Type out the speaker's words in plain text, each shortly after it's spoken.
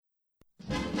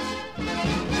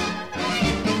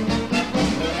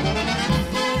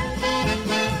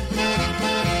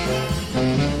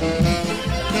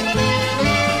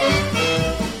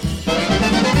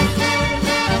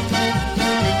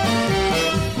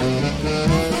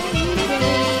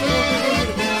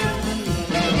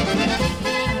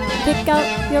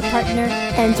out your partner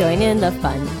and join in the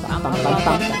fun. Bum, bum, bum,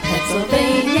 bum.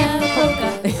 Pennsylvania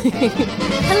polka.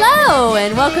 Hello,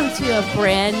 and welcome to a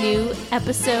brand new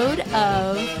episode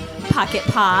of Pocket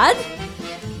Pod,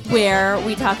 where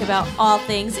we talk about all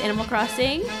things Animal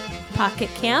Crossing, Pocket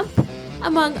Camp,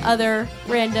 among other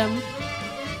random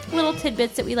little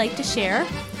tidbits that we like to share.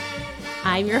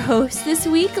 I'm your host this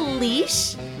week,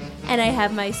 Leash, and I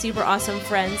have my super awesome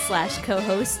friend slash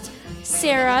co-host,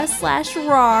 Sarah slash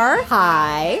Rar.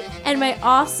 Hi. And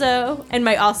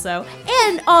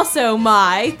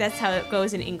that's how it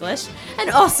goes in English, and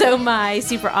also my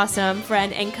super awesome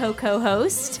friend and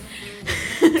co-host,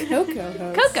 Coco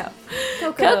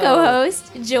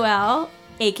host, Joelle,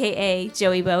 aka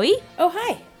Joey Bowie. Oh,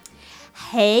 hi.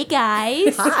 Hey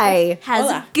guys. Hi. How's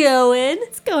Hola. it going?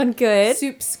 It's going good.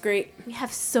 Soup's great. We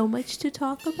have so much to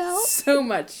talk about. So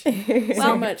much.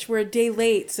 So much. We're a day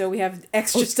late, so we have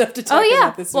extra stuff to talk Oh yeah.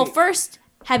 about this Well, week. first,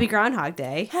 happy Groundhog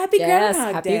Day. Happy Yes,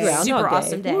 Groundhog happy Day. Groundhog Super Day.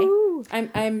 awesome day. Woo.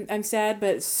 I'm sad,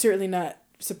 but certainly not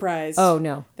surprised. Oh,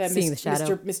 no. That Seeing the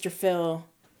shadow. Mr. Phil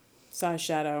saw a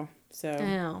shadow. So. I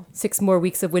know. 6 more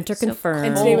weeks of winter confirmed.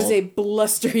 And today was a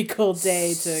blustery cold day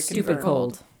to Stupid confirm.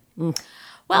 cold.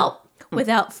 Well,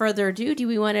 without further ado, do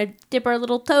we want to dip our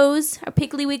little toes, our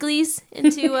piggly wigglies,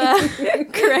 into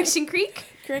Correction Creek?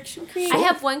 Correction Creek. I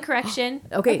have one correction.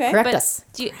 Okay, Okay. correct But us.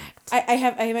 do you,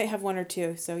 I might have one or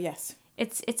two, so yes.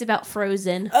 it's about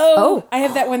Frozen. Oh, I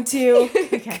have that one too.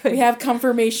 Okay. We have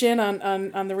confirmation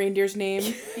on the reindeer's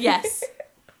name. Yes,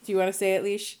 Do you want to say it,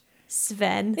 Leash?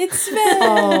 Sven. It's Sven.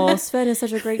 Oh, Sven is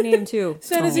such a great name, too.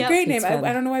 Sven is Oh, a great name. it's Sven.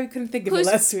 I don't know why we couldn't think of it Who's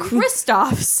last week.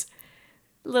 Kristoff's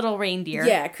little reindeer?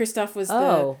 Yeah, Christoph was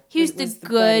Oh. He was the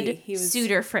good buddy. He was,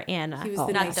 suitor for Anna. He was Oh,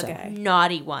 the not nice the guy.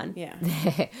 naughty one. Yeah.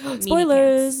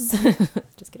 Spoilers.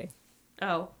 Just kidding.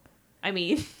 Oh, I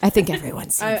mean, I think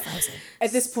everyone's seen I- Frozen.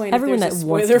 At this point, Everyone if there's a that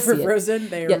wants spoiler to for see it. Frozen,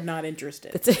 they are Yeah. not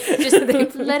interested. That's it.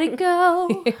 just let it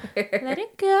go. Let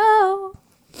it go.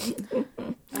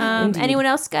 Anyone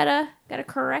else got a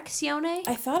correccione?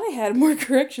 I thought I had more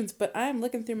corrections, but I'm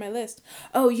looking through my list.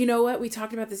 Oh, you know what? We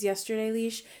talked about this yesterday,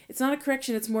 Leash. It's not a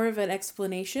correction. It's more of an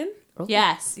explanation.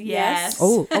 Yes. Yes.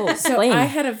 Oh, So explain. I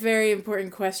had a very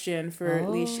important question for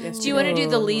Leash yesterday. Do you want to do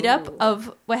the lead up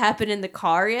of what happened in the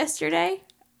car yesterday?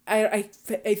 I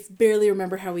barely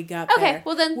remember how we got Okay, there.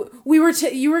 well then- we were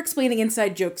you were explaining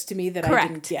inside jokes to me that I Correct.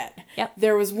 didn't get. Yep.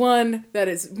 There was one that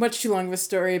is much too long of a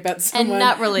story about someone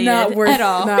not related at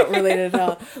all. Not related at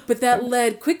all. But that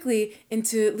led quickly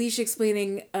into Leash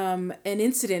explaining an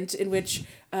incident in which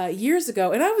years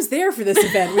ago, and I was there for this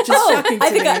event, which is shocking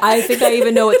to me. I think I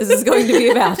even know what this is going to be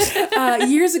about.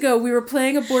 Years ago, we were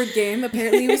playing a board game.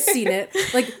 Apparently, you've seen it.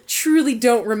 Like, truly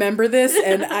don't remember this,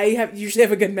 and I usually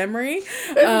have a good memory.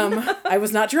 I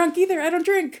was not drunk either. I don't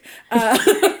drink.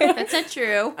 That's not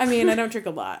true. I mean, I don't drink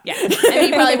a lot. Yeah, I mean,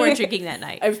 you probably weren't drinking that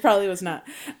night. I probably was not.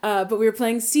 But we were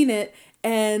playing Seen It,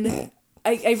 and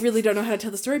I really don't know how to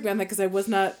tell the story beyond that because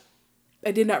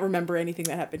I did not remember anything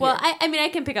that happened Well, here. I mean, I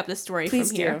can pick up the story Please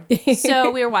from here. So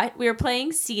we were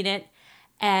playing Seen It,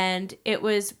 and it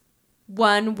was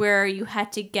one where you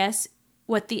had to guess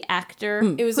what the actor,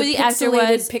 It was who a the actor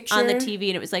pixelated was picture. on the TV,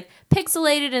 and it was like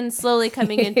pixelated and slowly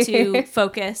coming into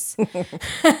focus.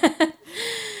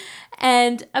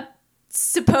 And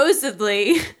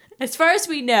supposedly, as far as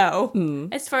we know,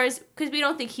 because we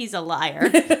don't think he's a liar.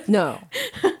 No.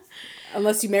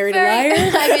 Unless you married a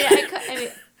Very- liar. I mean,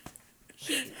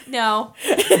 no,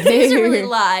 he doesn't really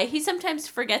lie. He sometimes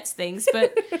forgets things,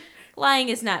 but lying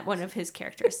is not one of his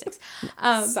characteristics.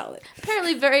 Solid.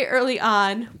 Apparently, very early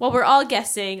on, while we're all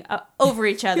guessing over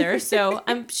each other, so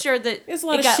I'm sure that There's a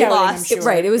lot it of got shouting, lost. I'm sure.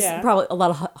 Right, it was Yeah. probably a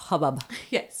lot of hubbub.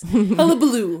 Yes,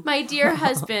 Hullabaloo. my dear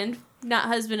husband, not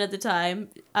husband at the time,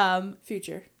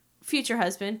 Future. future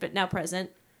husband, but now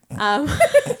present.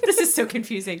 This is so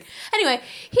confusing. Anyway,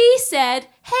 he said,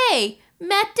 "Hey,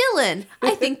 Matt Dillon.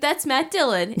 I think that's Matt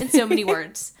Dillon," in so many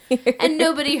words. And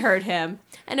nobody heard him.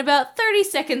 And about 30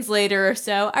 seconds later or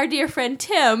so, our dear friend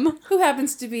Tim, Who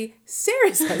happens to be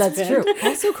Sarah's husband. That's true.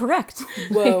 Also correct.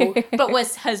 Whoa. but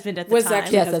was husband at the Was time,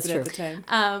 actually Yes, that's husband true. at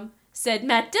the time. said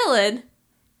Matt Dillon.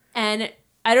 And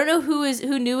I don't know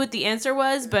who knew what the answer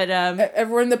was, but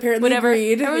Everyone apparently whatever.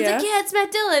 agreed. Everyone's yeah. like, "Yeah, it's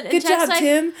Matt Dillon." And Good Jack's job, like,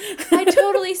 Tim. I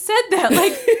totally said that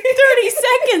like 30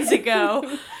 seconds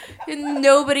ago. And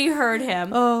nobody heard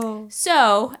him. Oh.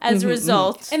 So, as a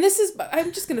result, And this is,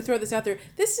 I'm just going to throw this out there.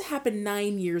 This happened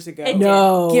 9 years ago. It did.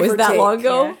 No, Give was or that take, long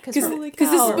ago? yeah, 'cause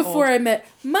Because this is before I met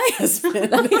my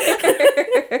husband.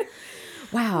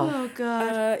 Wow. Oh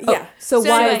God. Yeah. So, So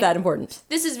why anyway, is that important?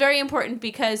 This is very important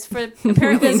because for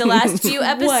apparently the last few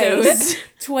episodes.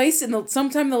 Twice in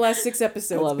sometime in the last 6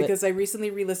 episodes, Love it. because I recently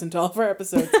re-listened to all of our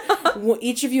episodes.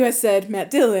 Each of you has said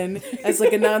Matt Dillon as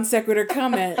like a non sequitur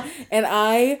comment, and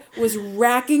I was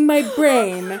racking my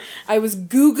brain. I was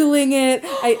Googling it.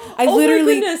 I my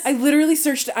literally goodness.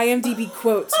 searched IMDb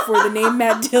quotes for the name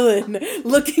Matt Dillon,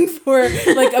 looking for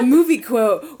like a movie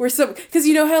quote where because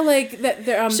you know how like that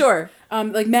there Sure.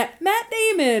 like Matt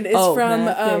Damon is Oh, from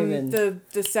Matt Damon.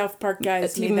 the South Park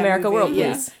guys. Team made that America movie. World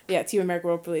Yeah. Police. Yeah, Team America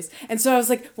World Police. And so I was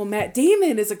like, well, Matt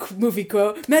Damon is a movie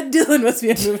quote. Matt Dillon must be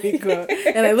a movie quote.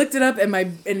 And I looked it up, and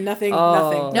nothing.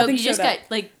 No, Nothing you just showed up.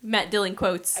 got like Matt Dillon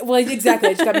quotes. Well, exactly.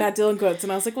 I just got Matt Dillon quotes,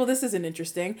 and I was like, well, this isn't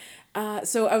interesting.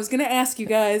 So I was gonna ask you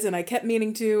guys, and I kept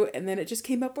meaning to, and then it just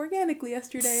came up organically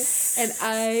yesterday, and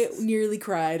I nearly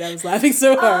cried. I was laughing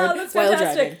so hard that's while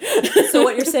fantastic. driving. So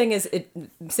what you're saying is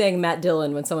saying Matt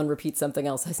Dillon when someone repeats something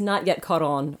else has not yet caught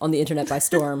on the internet by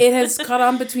storm. It has caught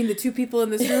on between the 2 people in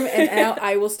this room, and now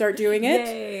I will start doing it.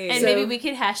 Yay. And So- maybe we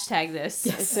could hashtag this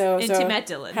So into Matt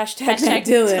Dillon. Hashtag Matt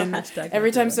Dillon. Hashtag Every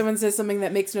Matt time Dillon. someone says something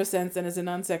that makes no sense and is a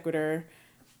non sequitur.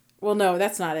 Well, no,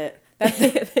 that's not it.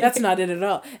 That's not it at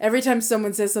all. Every time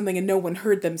someone says something and no one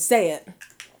heard them say it.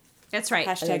 That's right.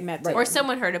 Hashtag Matt Dillon. Or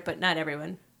someone heard it, but not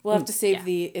everyone. We'll have to save Yeah.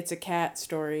 the "it's a cat"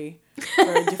 story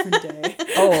for a different day.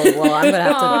 Oh, well, I'm going to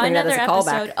have to Oh, bring that another as a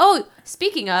callback. episode. Oh,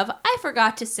 speaking of, I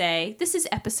forgot to say this is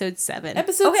episode 7.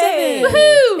 Episode Okay. 7,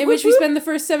 Woohoo! in which we spend the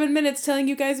first 7 minutes telling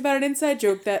you guys about an inside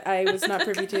joke that I was not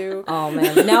privy to. Oh,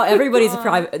 man. Now everybody's a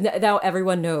private. Now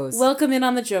everyone knows. Welcome in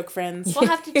on the joke, friends. We'll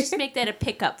have to just make that a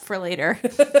pickup for later.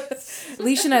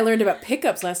 Leash and I learned about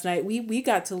pickups last night. We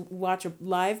got to watch a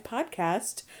live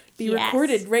podcast be Yes.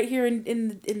 recorded right here in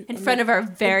In front of our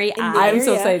very in the eyes. I'm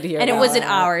so area. excited to hear And it about wasn't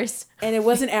that. ours. And it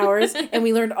wasn't ours. And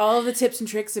we learned all of the tips and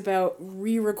tricks about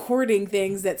re-recording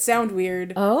things that sound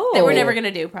weird Oh. That we're never going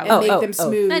to do, and probably. make them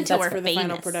smooth Until for we're the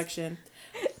final famous. production.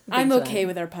 I'm time. okay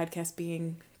with our podcast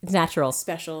being It's natural.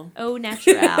 special. Oh,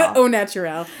 natural. Au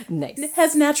natural. Nice. It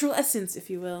has natural essence, if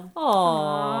you will.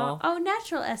 Aww. Oh,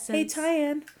 natural essence. Hey,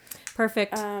 Tyann.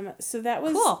 Perfect. So that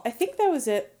was, Cool. I think that was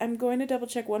it. I'm going to double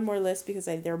check one more list because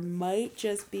there might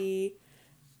just be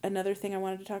another thing I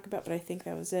wanted to talk about, but I think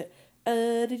that was it.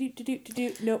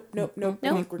 Nope. I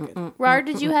think we're good. Rar,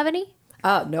 did you have any?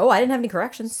 No, I didn't have any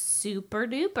corrections. Super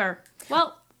duper.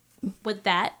 Well, with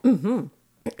that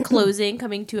closing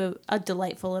coming to a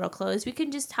delightful little close, we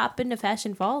can just hop into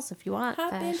Fashion Falls if you want.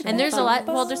 Hop in And there's a Fashion lot.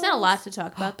 Well, there's not a Falls. lot to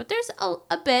talk about, but there's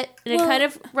a bit, and Well- it kind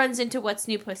of runs into What's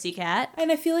New Pussycat.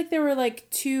 And I feel like there were like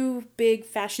 2 big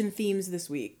fashion themes this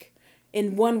week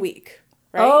in 1 week,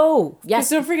 right? Oh, 'Cause yes.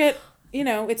 don't forget,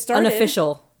 it started.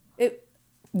 Unofficial. It,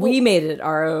 We made it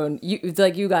our own.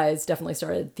 You guys definitely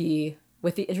started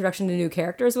with the introduction to new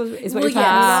characters is what well, you're talking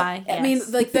yeah. about. I mean, yes.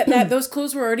 like that. Those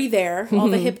clothes were already there. All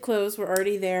the hip clothes were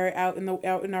already there out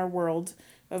in our world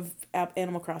of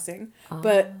Animal Crossing.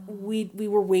 But we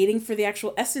were waiting for the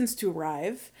actual essence to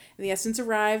arrive, and the essence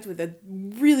arrived with a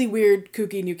really weird,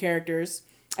 kooky new characters.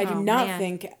 I do Oh, not man.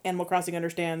 think Animal Crossing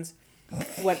understands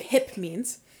what hip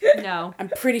means. No, I'm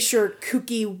pretty sure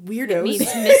kooky weirdos it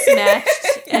means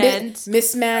mismatched and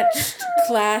mismatched,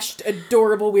 clashed,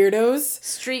 adorable weirdos,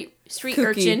 street Kooky.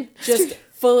 urchin, just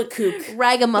full of kook.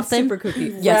 ragamuffin. Super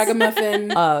kooky. Yes. Ragamuffin,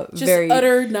 just very-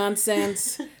 utter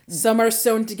nonsense. Some are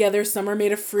sewn together, some are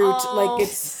made of fruit. Oh. Like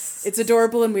it's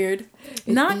adorable and weird.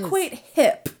 Not is. quite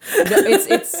hip. No,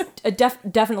 it's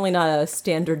definitely not a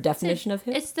standard definition of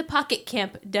hip. It's the pocket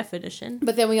camp definition.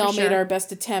 But then we all For made sure. our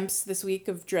best attempts this week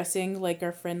of dressing like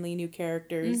our friendly new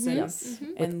characters.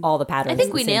 And All the patterns. I think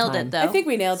at we the same nailed time. it, though. I think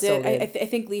we nailed So it. good. I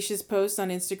think Leisha's post on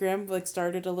Instagram like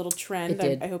started a little trend. It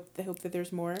did. I hope that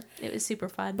there's more. It was super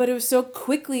fun. But it was so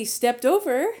quickly stepped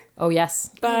over Oh yes.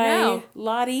 by know.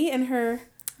 Lottie and her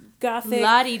gothic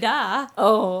La-di-da.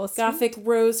 Oh. Gothic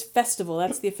Rose Festival.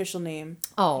 That's the official name.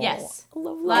 Oh. Yes. I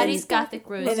love Lottie's Gothic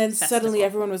Rose And then Festival. suddenly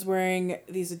everyone was wearing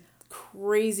these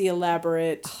crazy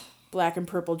elaborate black and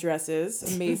purple dresses,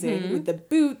 amazing with the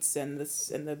boots and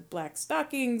the black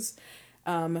stockings.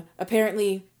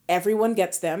 Apparently everyone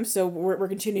gets them, so we're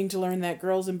continuing to learn that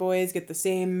girls and boys get the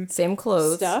same Same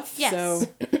clothes. stuff. Yes. So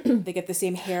they get the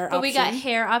same hair But we got option.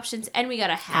 hair options and we got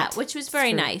a hat, which was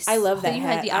very nice. I love that you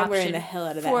hat. had the I'm option wearing the hell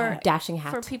out of that for, hat. Dashing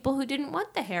hat. for people who didn't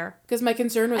want the hair. Because my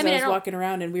concern was I mean, I I was don't- walking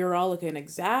around and we were all looking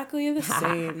exactly the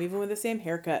same, even with the same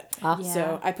haircut. Ah. Yeah.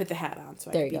 So I put the hat on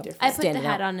so There I you could be go. different. I put Standing the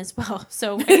hat out. on as well,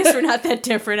 so I guess we're not that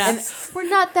different. We're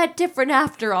not that different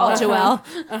after all, Joelle.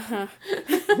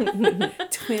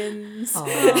 Twins.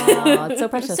 Aw, it's so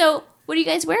precious. So, what are you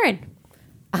guys wearing?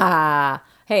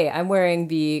 Hey, I'm wearing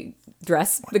the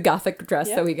dress, the gothic dress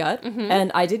Yeah. that we got.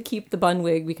 And I did keep the bun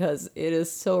wig because it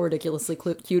is so ridiculously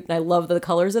cute, and I love the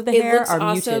colors of the It hair looks are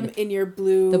awesome muted. in your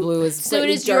blue. The blue is So it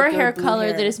slightly is your darker hair blue color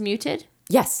hair. that is muted?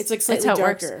 yes. It's like That's slightly how it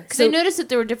works. darker. Because I noticed that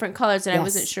there were different colors, and I Yes.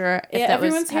 wasn't sure if Yeah, that was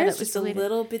everyone's how hair that is was just a related.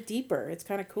 little bit deeper. It's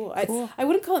kind of cool. I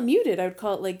wouldn't call it muted. I would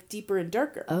call it like deeper and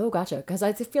darker. Oh, gotcha. Because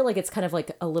I feel like it's kind of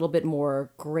like a little bit more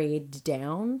grayed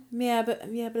down. Yeah, but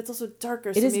it's also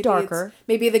darker. It is darker.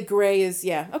 Maybe the gray is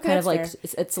okay. Kind that's of like fair.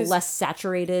 it's 'Cause- less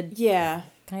saturated, Yeah.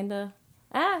 kind of.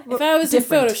 If I was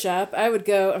different. in Photoshop, I would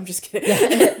go. I'm just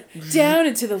kidding. Down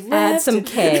and to the left. Add some and-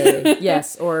 K,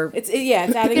 yes, or It's adding,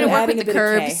 You're gonna work adding with a the bit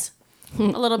of K. curves a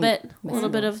little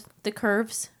bit of the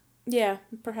curves, Yeah,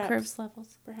 perhaps. curves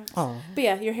levels. Perhaps. oh, But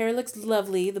yeah, your hair looks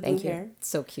lovely. The blue thank you, hair.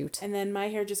 so cute. And then my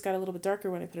hair just got a little bit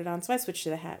darker when I put it on, so I switched to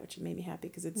the hat, which made me happy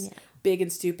because it's big and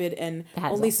stupid, and The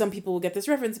hat is only awesome. some people will get this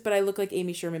reference. But I look like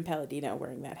Amy Sherman Palladino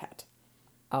wearing that hat.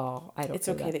 Oh, I don't. It's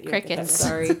do okay that you Crickets. Get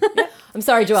that I'm reference. sorry. I'm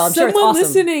sorry, Joelle. I'm sure it's Someone awesome.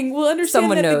 listening will understand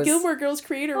Someone that knows. the Gilmore Girls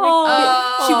creator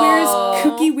Oh. she wears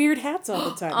kooky weird hats all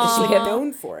the time. she She's hip?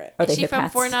 known for it. Are Is they she hip from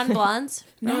hats? Four Non Blondes?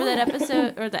 Remember that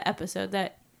episode,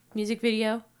 that music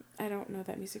video? I don't know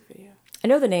that music video. I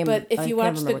know the name, But if I you can't watch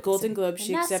remember the what Golden song. Globe,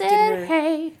 she And I accepted said, her.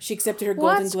 hey, She accepted her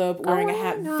Golden what's Globe wearing a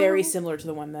hat going very on? similar to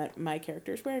the one that my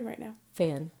character is wearing right now.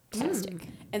 Fantastic.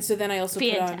 And so then I also put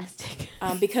fantastic.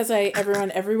 on because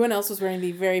everyone else was wearing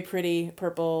the very pretty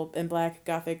purple and black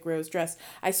gothic rose dress.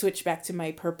 I switched back to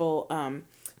my purple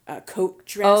coat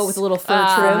dress. Oh, with a little fur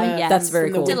Ah, trim. yes. That's very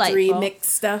from cool. the wintry Delightful. mixed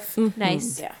stuff.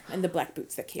 Nice. Yeah, and the black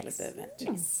boots that came with the event.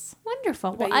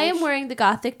 Wonderful. Well, about I yours? am wearing the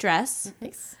gothic dress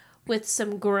Nice. with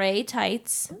some gray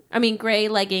tights. I mean, gray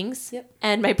leggings. Yep.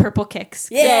 And my purple kicks.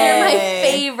 'Cause Yay! They're my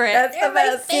favorite. That's They're the my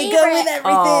best. They go with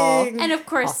favorite. everything. And of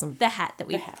course, Awesome. the hat that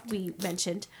The hat. we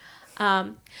mentioned.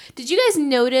 Did you guys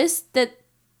notice that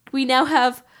we now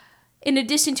have, in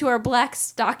addition to our black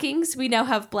stockings, we now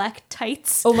have black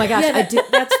tights? Oh my gosh, Yeah, I did.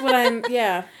 that's what I'm.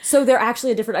 Yeah, So they're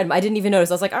actually a different item. I didn't even notice.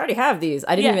 I was like, I already have these.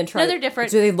 I didn't Yeah. even try. No, they're different.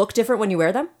 Do they look different when you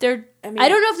wear them? They're. I I, mean-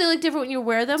 don't know if they look different when you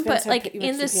wear them, Depends but how like you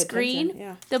in the actually pay screen, attention,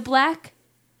 yeah. the black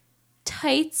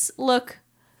tights look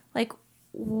like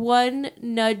one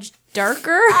nudge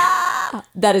darker.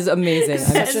 That is amazing.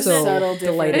 I'm such a so subtle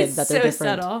delighted difference. that they're So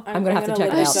different. subtle. I'm gonna have to check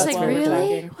look it this out. She's up That's like, while very we're cool.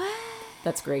 really? talking. What?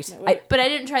 That's great. what- But I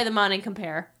didn't try them on and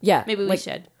compare. Yeah, Maybe we like,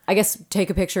 should. I guess take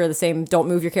a picture of the same. Don't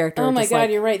move your character. Oh my just god,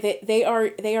 like, you're right. They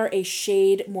are a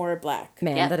shade more black.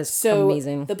 man, Yeah. that is So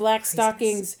amazing. the black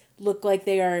stockings look like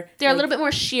they are. They're a little bit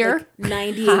more sheer.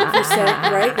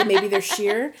 98%, right? That maybe they're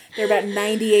sheer. They're about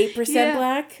 98% Yeah,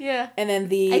 black. yeah. And then I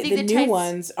the think the new tights-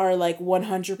 ones are like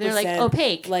 100%. They're like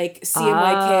opaque. Like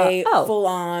CMYK, oh. full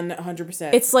on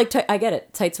 100%. It's like I get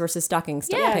it. Tights versus stockings.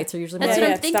 Yeah. Tights are usually That's more what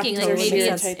Yeah, I'm thinking. stockings Like are maybe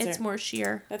sheer, it's tights are- more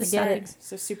sheer. That's the get it. stockings.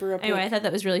 so super opaque. Anyway, I thought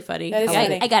that was really funny. That is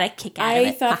funny. I got a kick out of I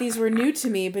it. thought these were new to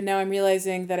me, but now I'm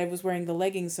realizing that I was wearing the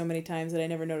leggings so many times that I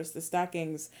never noticed the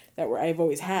stockings that I've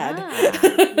always had.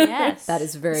 Yes. That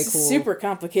is very It's cool. super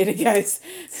complicated, guys.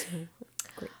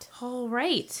 great. All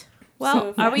right.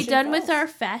 Well, So are we fashion done with falls. our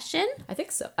fashion? I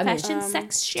think so. I mean, Fashion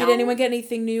section? Did anyone get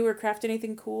anything new or craft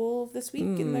anything cool this week?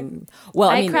 In the well,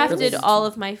 I, I mean, crafted related to- all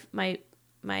of my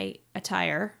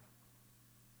attire.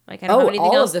 Like I don't have anything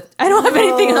all else. of the. I don't have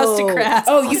anything else to Whoa. craft.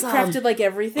 Oh, you Awesome. crafted like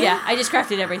everything? Yeah, I just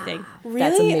crafted everything. Really?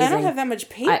 That's I don't amazing. have that much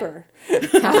paper.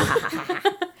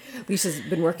 Lisa's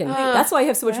been working. That's why I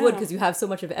have so much wood wow. because you have so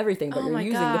much of everything, but Oh you're my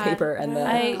using God. the paper and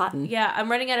the cotton. Yeah, I'm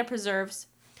running out of preserves.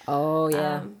 Oh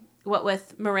yeah. What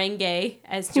with merengue,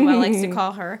 as Joelle likes to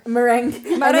call her. Meringue.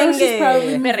 I know she's Merengue. probably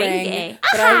Merengue. meringue,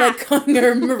 but I like calling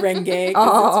her merengue. 'cause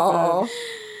Oh.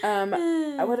 it's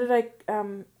fun. What did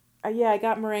I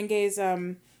got merengue's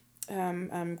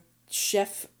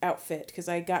chef outfit because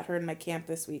I got her in my camp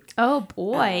this week. Oh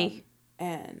boy,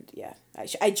 And yeah,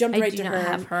 I jumped I right do to not her.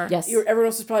 have her. Yes. Everyone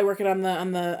else was probably working on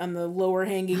the lower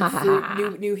hanging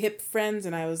fruit, new hip friends,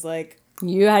 and I was like,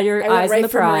 You had your I went eyes on right the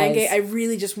for prize. merengue. I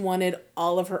really just wanted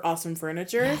all of her awesome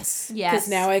furniture. Yes. Yes. Because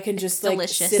now I can just like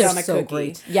delicious. sit They're on a so cookie.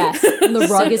 great. Yes. And the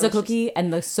rug is a delicious. cookie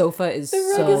and the sofa is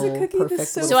rug so is a cookie, the perfect.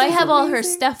 sofa- So I have all her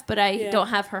amazing. stuff, but I Yeah. don't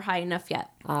have her high enough yet.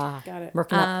 Ah, Got it.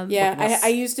 working up. Yeah, working up. I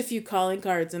used a few calling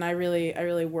cards and I really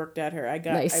worked at her. I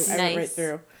got Nice. I went right Nice.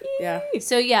 through. Yeah.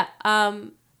 So yeah,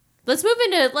 let's move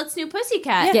into Let's New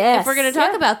Pussycat. Yes. If we're gonna talk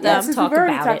Yeah. about Yeah, them. since talk we've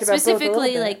already about talked it. about both a little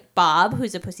Specifically, bit. like Bob,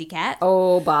 who's a pussycat.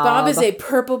 Oh, Bob. Bob is a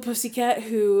purple pussycat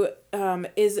who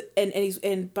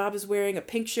and Bob is wearing a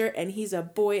pink shirt and he's a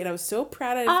boy and I was so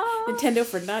proud of Nintendo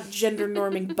for not gender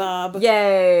norming Bob.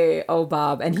 Yay. Oh,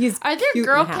 Bob. And he's Are there cute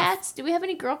girl and half. cats? Do we have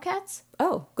any girl cats?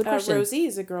 Oh, good question. Rosie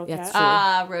is a girl That's cat. true.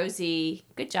 Ah, Rosie.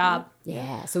 Good job.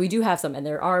 Yeah. So we do have some, and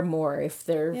there are more if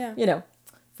they're, Yeah.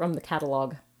 from the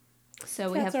catalog. So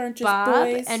we Cats have aren't just Bob,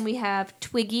 boys. and we have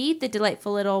Twiggy, the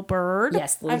delightful little bird.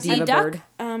 Yes, the little I'm diva duck. bird.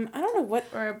 I don't know what.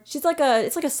 Or She's like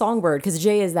it's like a songbird because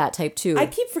Jay is that type too. I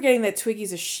keep forgetting that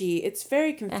Twiggy's a she. It's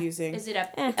very confusing. is it a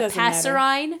doesn't matter.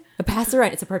 passerine? A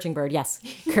passerine. It's a perching bird. Yes,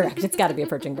 correct. It's got to be a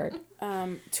perching bird.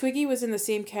 Twiggy was in the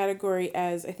same category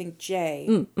as I think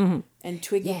Jay, and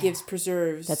Twiggy Yeah. gives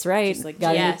preserves. That's right. Just like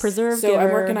Got to Yes. be preserve. So I'm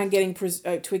giver. working on getting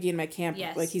Twiggy in my camp.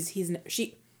 Yes. Like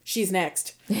she's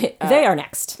next. They are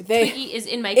next. They Twiggy is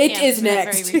in my it camp is for that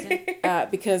next very reason.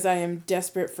 because I am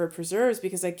desperate for preserves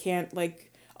because I can't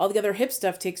like all the other hip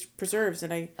stuff takes preserves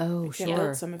and I can't sure.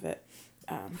 build some of it.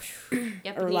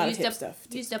 Yep, Or a and lot you of used hip up, stuff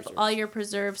takes used up preserves. all your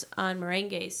preserves on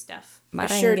Merengue's stuff. I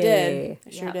sure did. I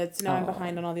Merengue. sure Yep. did. So now I'm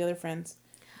behind on all the other friends.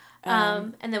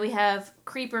 And then we have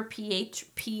Creeper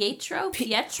Pietro. Oh,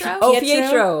 Pietro.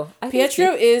 Pietro. I think it's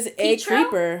Pietro is a Pietro?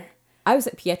 creeper. I was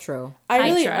at Pietro.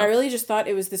 Pietro. I really just thought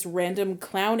it was this random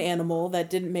clown animal that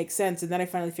didn't make sense, and then I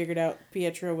finally figured out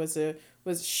Pietro was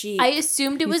sheep. I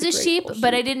assumed it was He's a a sheep, grateful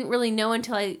but I sheep. didn't really know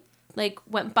until I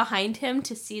went behind him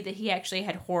to see that he actually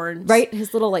had horns. Right,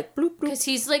 his little like bloop bloop. Because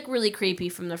he's really creepy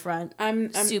from the front.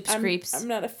 Soups creeps. I'm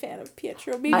not a fan of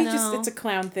Pietro. Maybe I just know. it's a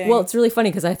clown thing. Well, it's really funny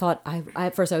because I thought I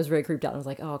at first I was very creeped out. I was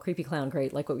like, oh, creepy clown,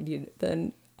 great, like what we need.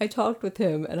 Then I talked with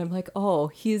him, and I'm like, oh,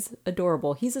 he's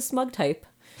adorable. He's a smug type,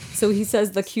 so he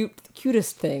says the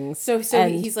cutest things. so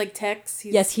And he's like Tex.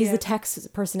 yes, he's yeah. the Tex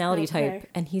personality Okay. type,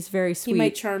 and he's very He sweet.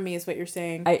 might charm me, is what you're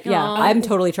saying. Yeah, Aw. I'm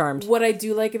totally charmed. What I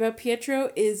do like about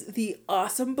Pietro is the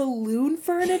awesome balloon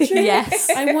furniture. Yes.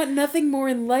 I want nothing more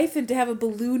in life than to have a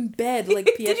balloon bed like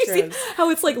Did you see Pietro's. how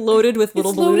it's like loaded with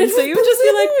little It's loaded balloons? So with you would just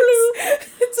be like, balloons.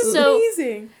 It's So-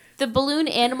 amazing. The balloon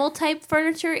animal type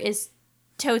furniture is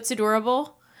totes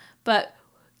adorable, but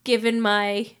given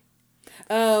my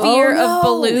fear of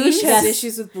balloons, Leash has Yes.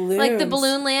 issues with balloons. like the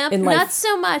balloon lamp, In life. not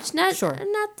so much. Not Sure.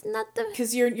 not the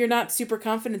Because you're not super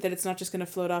confident that it's not just going to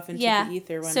float off into yeah. the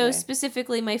ether one So day.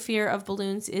 specifically, my fear of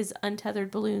balloons is untethered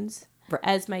balloons, Right.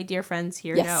 as my dear friends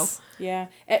here know. yes. Yeah.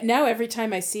 Now every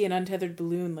time I see an untethered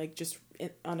balloon like just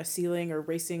on a ceiling or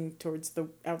racing towards the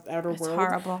outer It's world,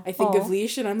 horrible. I think Aw. of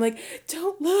Leash and I'm like,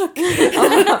 don't look.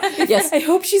 Yes. I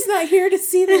hope she's not here to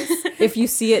see this. If you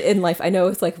see it in life, I know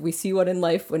it's like we see one in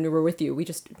life when we're with you. We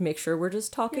just make sure we're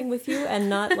just talking with you and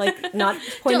not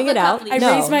pointing look it out. up, I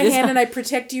No, raise my just- hand and I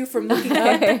protect you from looking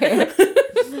up.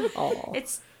 Aw.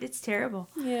 It's terrible.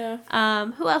 Yeah.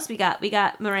 Who else we got? We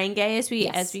got Merengue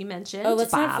as we mentioned. Oh,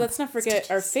 let's Bob. not forget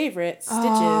our favorite, Stitches.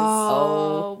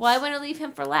 Oh, well, I want to leave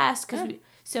him for last because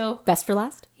Best for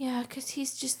last? yeah, because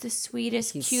he's just the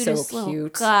sweetest, He's cutest so little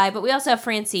cute. guy. But we also have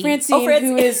Francine. Francine,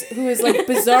 Francine. who is like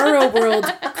Bizarro World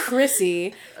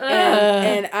Chrissy,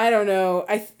 and I don't know.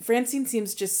 Francine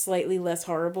seems just slightly less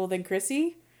horrible than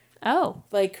Chrissy. Oh,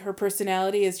 Like her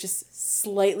personality is just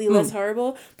slightly less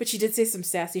horrible, but she did say some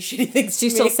sassy, shitty things.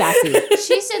 She's to me. still sassy.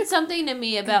 she said something to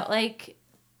me about like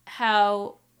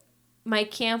how my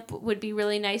camp would be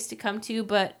really nice to come to,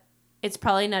 but it's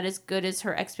probably not as good as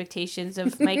her expectations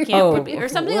of my camp would be, or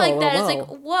something whoa, like that.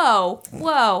 whoa, It's like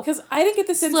whoa. Because I didn't get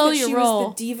the sense Slow that your she roll.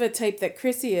 was the diva type that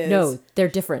Chrissy is. No, they're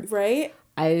different. Right?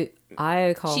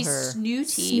 I call She's her snooty.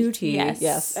 Snooty. Yes.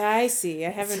 Yes. I see. I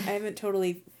haven't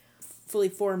totally fully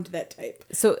formed that type,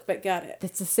 So but got it.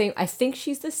 it's the same. I think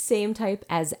she's the same type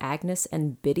as Agnes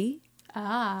and Biddy.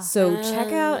 Ah. So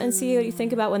check out and see what you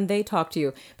think about when they talk to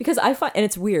you. Because I find, and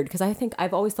it's weird, because I think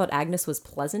I've always thought Agnes was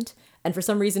pleasant, and for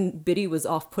some reason Biddy was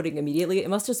off-putting immediately. It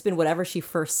must have just been whatever she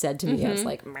first said to me. I was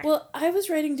like, meh. Well, I was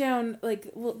writing down like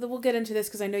we'll get into this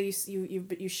because I know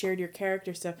you shared your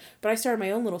character stuff, but I started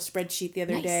my own little spreadsheet the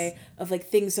other Nice. day of like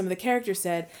things some of the characters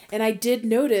said, and I did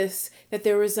notice that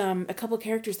there was a couple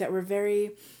characters that were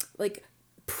very like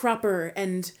proper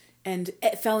and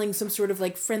following some sort of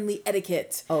like friendly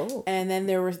etiquette. Oh. And then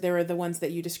there were the ones that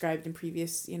you described in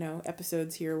previous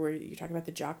episodes here where you talk about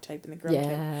the jock type and the girl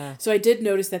Yeah. type. So I did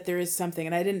notice that there is something,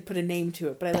 and I didn't put a name to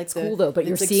it, but I That's like the cool, though, but it's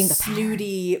you're like seeing the pattern.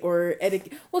 snooty or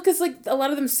etiquette. Well, because like a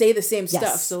lot of them say the same stuff.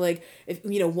 Yes. So like if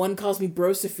one calls me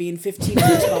Brosephine, 15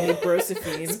 others call me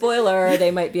Brosephine. Spoiler,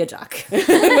 they might be a jock.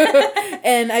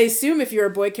 And I assume if you're a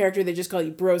boy character, they just call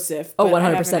you Brosif. Oh, but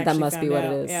I 100%, haven't that actually must be found what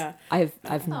out. it is. Yeah. I've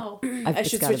Oh. I it's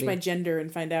should gotta switch be. my gender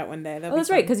and find out one day. That'd Oh, that's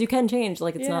be right, fun. because you can change.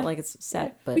 Like, it's Yeah. not like it's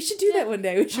set, but We should do that one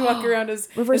day. We should walk around as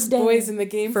Reverse boys day in the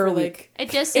game for for a like. It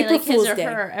does say April like his Fool's or Day.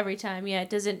 her every time. Yeah, it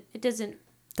doesn't doesn't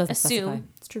assume. specify.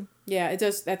 It's true. Yeah, it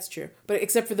does. That's true. But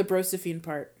except for the Brosephine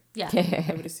part, Yeah.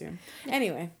 I would assume.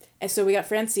 Anyway, And so we got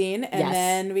Francine, and Yes.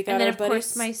 then we got And then, our of buddy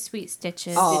course, my sweet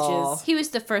Stitches. Aw. Stitches. He was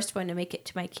the first one to make it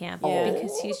to my camp Yeah.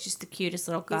 because he's just the cutest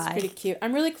little He's guy. pretty cute.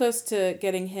 I'm really close to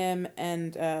getting him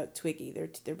and Twiggy.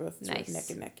 They're both sort of Nice. neck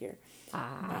and neck here.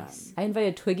 I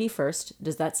invited Twiggy first.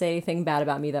 Does that say anything bad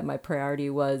about me that my priority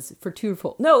was for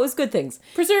twofold? No, it was good things.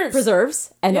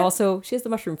 Preserves. And Yeah. also, she has the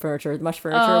mushroom furniture. The mush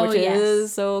furniture, Oh, which yes.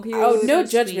 is so cute. Oh, no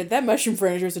So judgment. sweet. That mushroom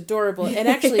furniture is adorable, and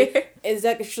actually is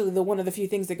actually the one of the few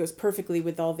things that goes perfectly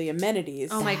with all the amenities.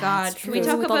 Oh my god. Can we true.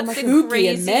 talk With all about the the Spooky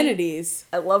crazy amenities.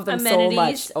 I love them amenities? so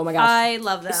much. Oh my gosh. I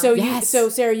love them. So Yes. so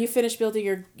Sarah, you finished building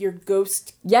your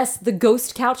ghost. Yes, the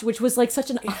ghost couch, which was like such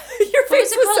an... Your What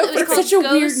face was it called? so It was It's called such a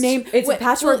weird Ghost- name. It's What-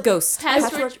 Patchwork well, Ghost.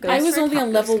 Patchwork- I was Patchwork only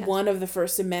on Ghost level couch. 1 of the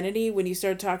first amenity when you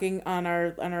started talking on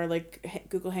our like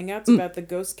Google Hangouts Mm. about the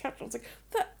ghost couch. I was like,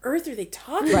 what the earth are they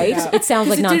talking Right? about? It sounds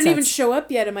 'Cause like it didn't even nonsense. show up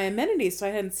yet in my amenities, so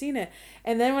I hadn't seen it.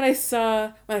 And then when I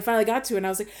finally got to it, and I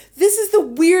was like, this is the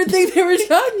weird thing they were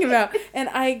talking about. And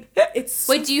it's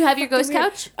Wait, do you have your fucking ghost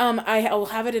weird. couch? I will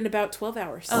have it in about 12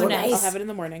 hours. Oh, nice. I'll have it in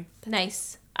the morning.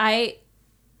 Nice. I,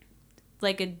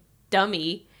 like a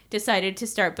dummy, decided to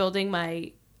start building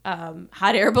my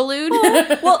hot air balloon.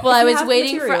 Well, I if you was have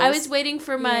waiting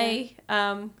for materials.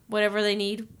 my whatever they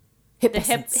need. Hip The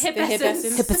hip essence. hip essence.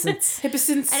 essence. Hip essence.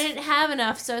 Hippocyns. I didn't have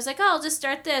enough, so I was like, "Oh, I'll just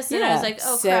start this." And I Yeah. was like,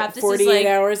 "Oh Set crap, this 48 is like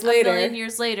hours a later. million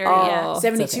years later." Oh. Yeah,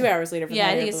 72 okay. hours later. For the yeah, I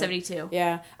hot think air it's balloon. 72.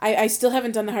 Yeah, I still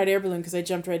haven't done the hot air balloon because I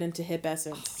jumped right into hip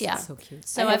essence. Yeah. So cute.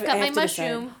 So I I've got have my to decide.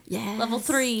 mushroom, Yeah. level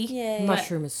 3. Yay.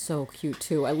 Mushroom is so cute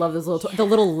too. I love those the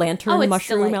little lantern Oh, it's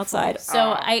mushroom delightful. outside. So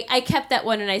I kept that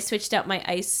one and I switched out my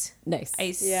ice Nice.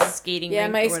 Yeah. skating Yeah,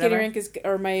 rink my or ice skating whatever. rink is,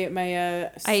 or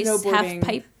my Ice snowboarding half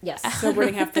pipe. Yes.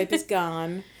 snowboarding half pipe is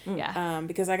gone. Yeah.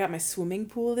 Because I got my swimming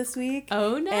pool this week.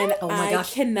 Oh no. And Oh my I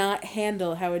gosh. cannot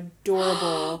handle how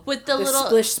adorable With the little-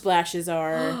 splish splashes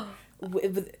are.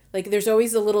 Like there's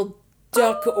always a little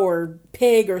duck or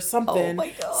pig or something my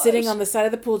gosh. sitting on the side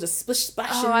of the pool just splish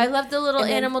splashing. Oh, I love the little And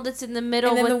then- animal that's in the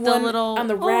middle and then with the one little on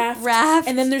the oh, raft,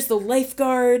 and then there's the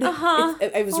lifeguard. Uh-huh.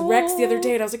 I was Rex the other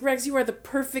day, and I was like, Rex, you are the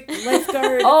perfect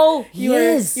lifeguard. Oh, you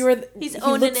yes. are. He's he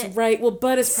owning looks it. right. Well,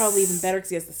 Bud is probably even better because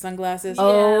he has the sunglasses.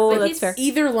 Oh, but that's he's- fair.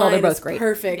 Either they're line both is great.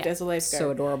 perfect Yeah. as a lifeguard.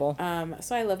 So adorable.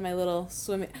 So I love my little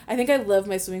swimming. I think I love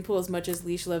my swimming pool as much as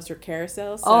Leash loves her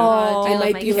carousel. So Oh, do you I love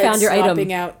might my be you like found your item.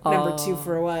 swapping out number Oh. 2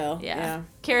 for a while. Yeah.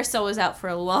 Carousel was out for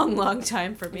a long, long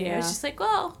time for me. I was Yeah. just like,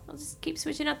 well, I'll just keep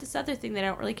switching out this other thing that I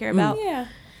don't really Mm. care about. Yeah.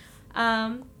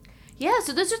 Yeah,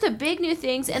 so those are the big new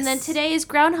things. And then today is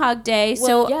Groundhog Day.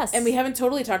 Well, So yes. And we haven't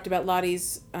totally talked about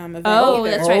Lottie's event Oh,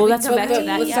 either. that's right. Oh, We that's can come right. back to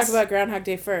that. Let's yes. talk about Groundhog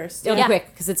Day first. It'll Yeah. be quick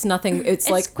because it's nothing. It's,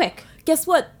 It's like, quick. guess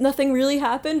what? Nothing really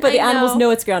happened, but I the animals know. know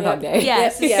it's Groundhog Yeah. Day.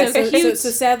 Yes, Yeah, it's so cute. so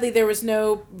sadly there was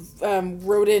no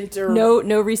rodent or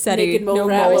No resetting. Naked mole No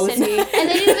rat moles. was- And they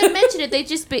didn't even mention it. They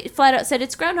just flat out said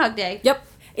it's Groundhog Day. Yep.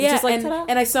 It's yeah, just like, and, ta-da.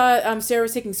 and I saw Sarah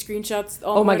was taking screenshots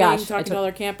all Oh my morning, gosh, I talking took- to all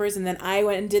our campers, and then I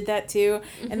went and did that too.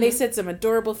 And they said some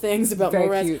adorable things about Very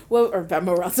mole rats. cute. Well, or about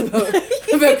mole rats, about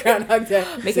Groundhog Day.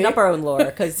 Making See? up our own lore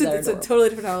because It's, it's a totally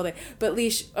different holiday. But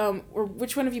Leash, or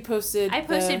which one of you posted? I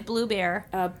posted Blue Bear.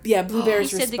 Blue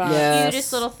Bear's You said the response. Yes.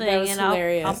 cutest little That thing, was and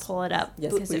hilarious. I'll pull it up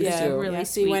Yes, because please it was do. really yeah,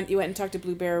 so sweet. you went and talked to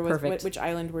Blue Bear. Perfect. Which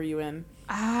island were you in?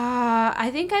 I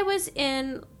think I was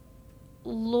in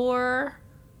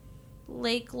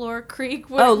Lake Lore Creek.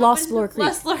 Oh, Lost Lore Creek.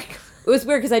 Lost Lore Creek. It was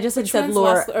weird because I just had Which said one's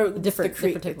lore, Lost- or different the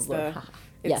creek, type it's of lore.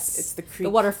 the- Yes. It's the creek. The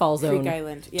waterfall zone. Creek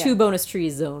Island. Yeah. 2 bonus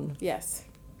trees zone. Yes.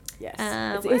 Yes.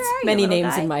 It's Where are you, many little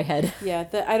names guy? in my head. Yeah,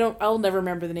 I'll never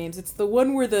remember the names. It's the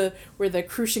one where the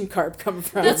crucian carp come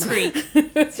from. The creek.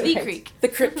 The creek. The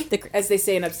crick. The crick. As they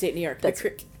say in upstate New York. That's the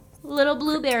crick. Little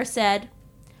Blue Bear said,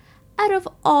 "Out of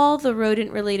all the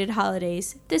rodent-related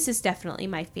holidays, this is definitely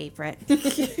my favorite."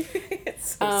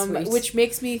 Sweet. Which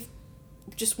makes me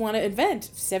just want to invent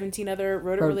 17 other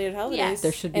rodent-related holidays. Yes.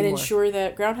 There should be and more. ensure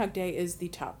that Groundhog Day is the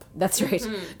top. That's right.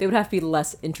 Hmm. They would have to be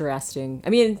less interesting. I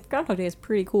mean, Groundhog Day is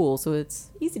pretty cool, so it's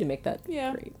easy to make that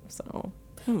Yeah. great. So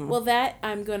Well,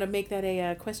 I'm going to make that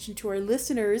a question to our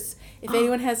listeners. If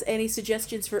anyone has any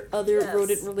suggestions for other Yes.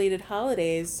 rodent-related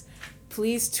holidays,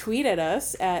 please tweet at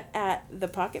us at the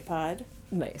Pocket Pod.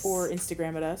 nice. Or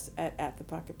Instagram at us at the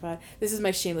Pocket Pod. This is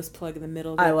my shameless plug in the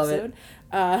middle of the I love it.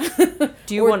 episode.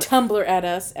 Do you or want- Tumblr at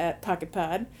us at Pocket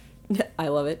Pod. I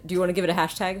love it. Do you want to give it a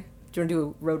hashtag? Do you want to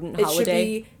do a rodent It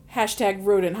holiday? should be hashtag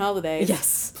rodent holidays.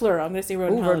 Yes. Plural. I'm going to say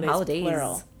rodent Ooh, holidays. rodent holidays.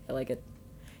 Plural. I like it.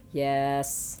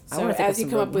 Yes. I So want to think as of you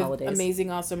some come up rodent with holidays.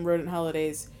 amazing, awesome rodent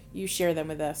holidays, you share them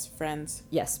with us, friends.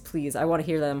 Yes, please. I want to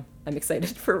hear them. I'm excited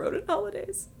for rodent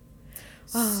holidays.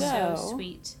 So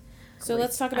sweet. So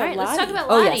let's talk All about right, Lottie. let's talk about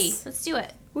Oh, Lottie. yes. Let's do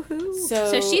it. Woohoo. So,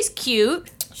 So she's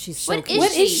cute. She's so What cute.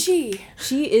 What is she?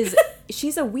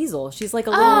 She's a weasel. She's like a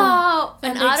little. Oh,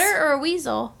 an That makes- otter or a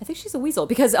weasel? I think she's a weasel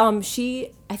because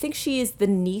I think she is the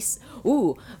niece.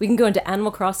 Ooh, we can go into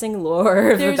Animal Crossing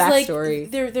lore, the backstory.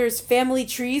 There's family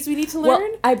trees we need to Well,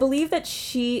 learn. I believe that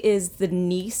she is the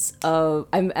niece of,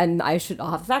 I'll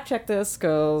have to fact check this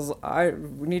because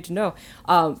we need to know.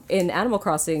 In Animal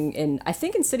Crossing, I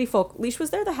think in City Folk, Leash,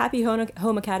 was there the Happy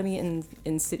Home Academy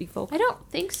in City Folk? I don't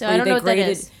think so. Where I don't know what that graded,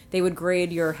 is. They would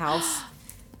grade your house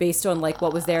based on like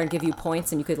what was there and give you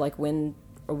points, and you could like win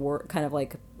award kind of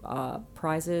like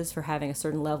prizes for having a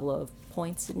certain level of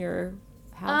points in your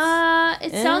house.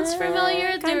 It sounds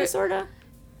familiar. Kind of, sort of.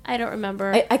 I don't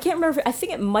remember. I can't remember. I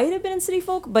think it might have been in City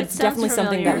Folk, but it's It sounds definitely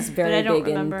something that familiar, was very but I don't big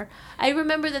remember. I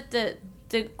remember that the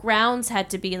grounds had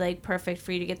to be like perfect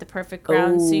for you to get the perfect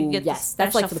grounds, so you could get yes, the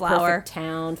that's special like for the flower. perfect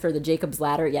town for the Jacob's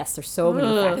Ladder. Yes, there's so many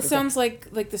Ugh. factors. It sounds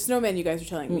like the snowman you guys were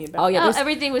telling me about. Oh yeah, Oh, there's,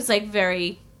 everything was like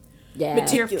very. yeah. Your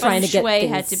Meticulous. Trying feng to get shui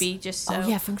had things- to be just so. Oh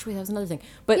yeah, feng shui. That was another thing.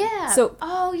 But Yeah. so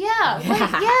Oh yeah.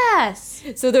 Wait, yes.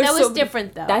 so there's That was so-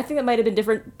 different though. I think that might have been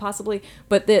different, possibly.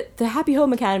 But the Happy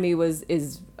Home Academy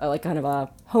is like kind of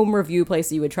a home review place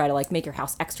that you would try to like make your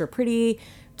house extra pretty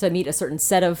to meet a certain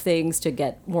set of things to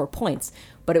get more points.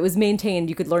 But it was maintained.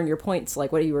 You could learn your points,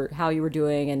 like how you were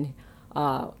doing, and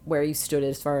where you stood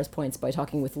as far as points by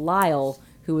talking with Lyle,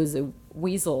 who was a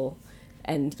weasel.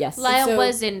 And yes, Lyle so-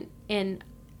 was in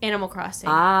Animal Crossing.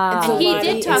 ah, so and he Lottie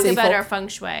did is talk a about folk- our feng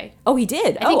shui. Oh, he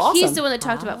did. I think awesome. he's the one that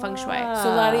talked about feng shui. So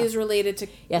Lottie is related to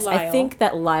Yes, Lyle. I think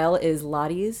that Lyle is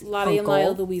Lottie's Lottie and uncle.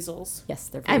 Lyle the weasels. Yes,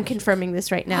 they're. I'm confirming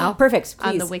this right now. perfect.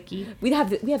 on the please. wiki. We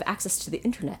have access to the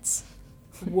internets.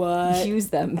 What? Use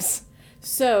them.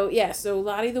 So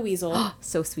Lottie the weasel,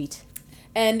 So sweet.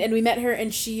 and we met her,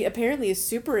 and she apparently is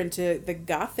super into the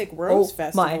Gothic Rose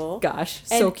Festival. My gosh,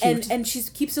 And, so cute. And she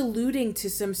keeps alluding to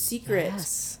some secret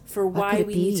Yes. for What why could it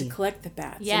we need be? to collect the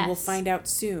bats, and Yes. we'll find out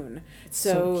soon.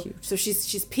 so So cute. so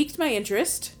she's piqued my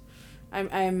interest.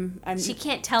 I'm She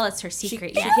can't tell us her she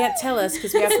secret she yet. can't tell us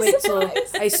because we have to wait till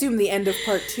I assume the end of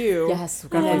part 2. Yes,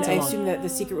 we're and gonna then wait I till assume that the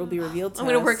secret will be revealed to I'm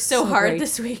gonna us. work so So hard great.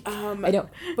 this week. I know.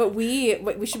 But we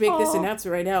should make this Oh.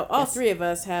 announcement right now. All Yes. three of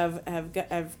us have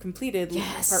completed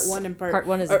Yes. part 1 and Part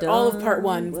one is or all of part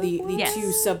done. 1. The Yes.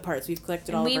 2 subparts we've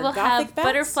collected all we of will our Gothic have bats.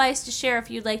 butterflies to share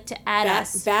if you'd like to add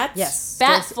us. Bats. Yes.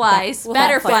 Bat Just- flies. We'll have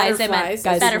Butterflies, I meant. butterflies,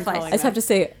 Guys, Butterflies. I just have to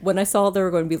say, when I saw there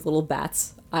were going to be little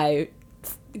bats, I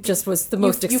just was the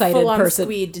most you excited full-on person.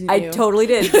 squeed, didn't I you? totally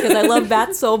did because I love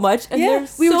bats so much, and Yeah, they're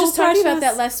we were so just talking about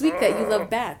precious. that last week that you love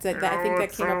bats. That I think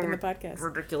that came up in the podcast.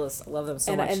 Ridiculous. I love them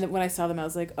so And, much. and when I saw them, I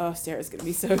was like, "Oh, Sarah's gonna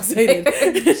be so excited."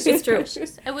 It's true.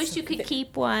 I wish you could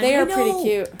keep one. They are know. pretty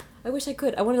cute. I wish I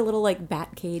could. I wanted a little like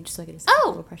bat cage so I could just have a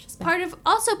little Oh, precious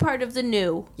bat. part of the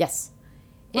new Yes.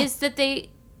 is that they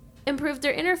improved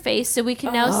their interface so we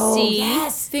can now Oh, see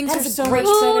yes. Things That are is so great.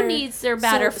 much who better. needs their So-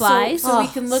 butterflies. So we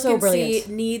Oh, can look so and brilliant.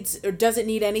 see needs or doesn't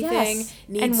need anything. Yes.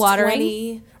 Needs And watering.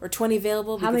 20 or 20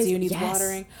 available How because many- you need yes.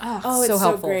 watering. Oh, Oh, it's so so,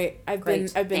 helpful. great. I've been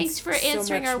Thanks for so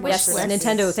answering much our more wish Yes, for list. this.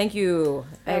 Nintendo. Thank you.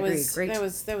 I That agree. was Great.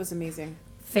 that was amazing.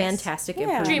 Fantastic Yeah.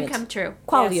 improvement. Dream come true.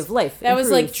 Quality Yes. of life. That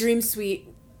was like improved. Dream Suite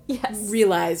Yes.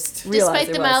 realized. Realized Despite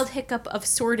it the was. mild hiccup of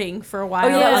sorting for a while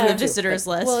yeah. on the Me too. visitors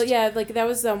list. Well, yeah, like that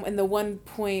was in the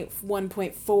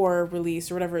 1.1.4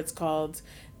 release or whatever it's called.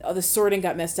 The sorting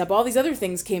got messed up. All these other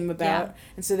things came about, Yeah.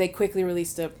 and so they quickly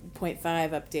released a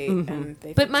 0.5 update. Mm-hmm. And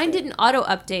they but fixed mine it. didn't auto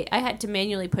update. I had to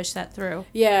manually push that through.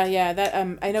 Yeah. That I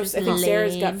know. I think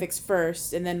Sarah's got lame. fixed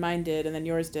first, and then mine did, and then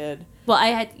yours did. Well, I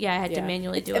had to Yeah.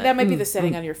 manually do it. That might be the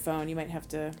setting on your phone. You might have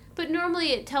to. But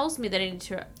normally it tells me that I need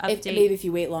to update. Maybe if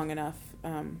you wait long enough.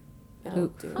 It'll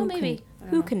do it. Oh, maybe.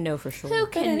 Who can know for sure? Who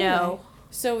But can anyway, know?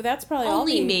 So that's probably all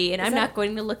Only the- me, and is I'm that- not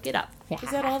going to look it up.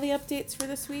 Is that all the updates for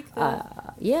this week?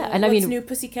 Yeah, and I what's mean, new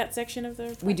Pussycat section of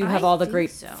the. we do I have all the think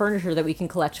great so. furniture that we can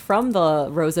collect from the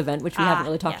Rose event, which we haven't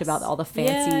really talked yes. about. All the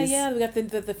fancies. Yeah. We got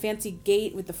the fancy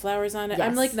gate with the flowers on it.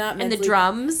 I'm Yes. like not And mentally. the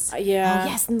drums. Yeah. Oh,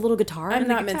 yes, and the little guitar. I'm and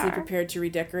the not mentally guitar. prepared to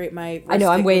redecorate my. I know.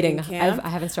 I'm rustic waiting. looking camp. I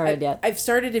haven't started yet. I've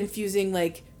started infusing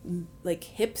like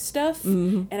hip stuff,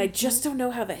 Mm-hmm. and I just don't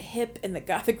know how the hip and the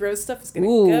Gothic Rose stuff is gonna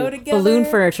Ooh, go together. balloon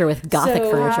furniture with gothic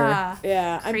So- furniture. Ah,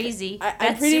 Yeah, Crazy. I'm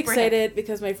That's pretty super excited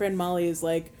because my friend Molly is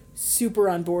like super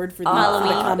on board for the,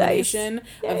 Halloween. combination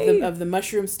Yay. of the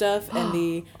mushroom stuff and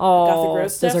the Oh, Gothic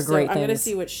Rose those stuff. are great so I'm gonna things.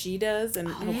 see what she does and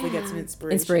hopefully get some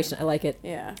inspiration. Inspiration. I like it.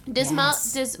 Yeah. Does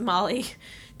Yes.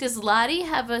 does Lottie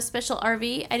have a special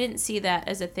RV? I didn't see that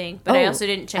as a thing, but I Oh, also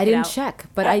didn't check I it didn't out. check,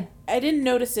 but I I didn't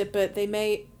notice it, but they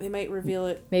might reveal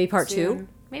it. maybe part soon. 2.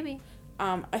 Maybe.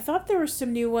 I thought there were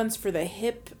some new ones for the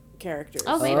hip characters.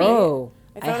 Oh, maybe. Oh,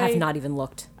 I have not even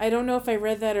looked. I don't know if I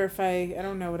read that or if I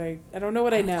don't know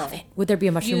what I know. Would there be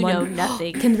a mushroom You one? know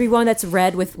nothing. Can there be one that's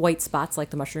red with white spots like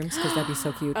the mushrooms? Because that'd be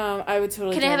so cute. I would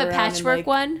totally. Can I have drive a around in, patchwork like,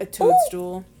 one? A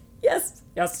toadstool. Yes.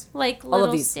 Yes. Like of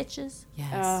little these. stitches.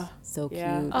 Yes. So cute.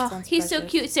 yeah. Oh, Sounds he's so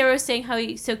precious. cute. Sarah was saying how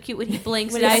he's so cute when he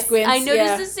blinks. When and he I squints, noticed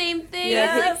yeah. the same thing.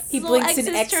 Yeah, Yes. he Little blinks in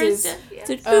turns X's. to- yeah.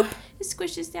 So Oh, He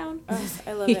squishes down.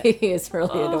 I love he it. is really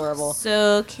adorable.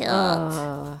 So cute.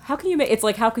 How can you make? It's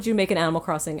like, how could you make an Animal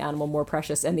Crossing animal more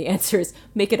precious? And the answer is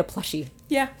make it a plushie,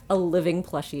 Yeah, a living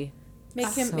plushie. make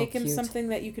him So make him cute. something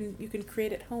that you can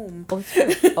create at home. Oh,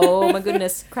 true. Oh my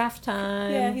goodness, craft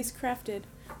time. Yeah, he's crafted.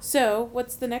 So,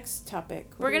 what's the next topic?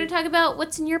 We're going to talk about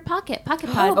what's in your pocket. Pocket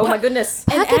Pod. Oh my goodness.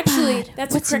 And Pocket actually, Pod.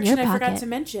 that's What's a in your correction I forgot pocket? to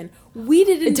mention. We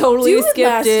didn't Totally do it skipped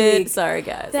last it. week. Sorry,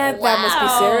 guys. That must be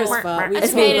Wow. Sarah's fault. We I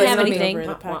just didn't have over anything.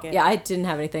 the pocket. Yeah, I didn't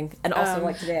have anything, and also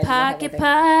like today, I didn't have Pocket anything.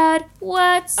 Pod.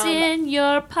 What's in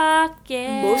your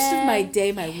pocket? Most of my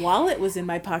day, my wallet was in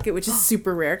my pocket, which is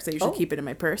super rare because I usually keep it in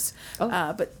my purse.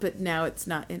 But now it's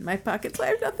not in my pocket, so I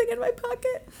have nothing in my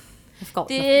pocket. I've got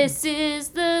This is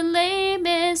the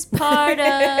lamest part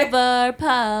of our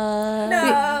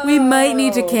pod. We might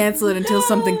need to cancel it until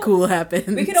something cool happens.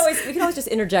 We can always just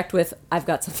interject with, "I've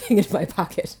got something in my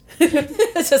pocket."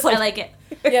 It's just like, I like it.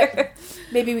 Yep.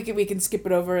 Maybe we can skip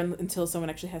it over until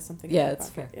someone actually has something. Yeah, in their it's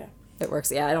pocket. fair. Yeah. it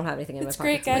works. Yeah, I don't have anything in It's my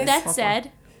great, pocket. guys. With that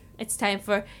said, it's time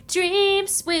for Dream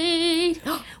Sweet,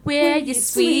 where you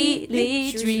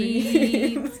sweetly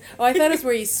dream. Oh, I thought it was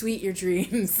where you sweet your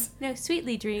dreams. No,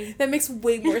 sweetly dream. That makes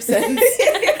way more sense.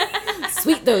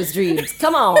 Sweet those dreams.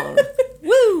 Come on.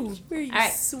 Woo. Where you All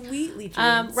right. sweetly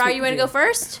dream. Ra, Sweet you want to dream. go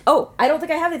first? Oh, I don't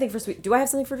think I have anything for sweet. Do I have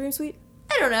something for Dream Sweet?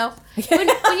 I don't know. When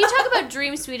you talk about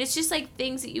Dream Sweet, it's just like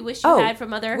things that you wish you had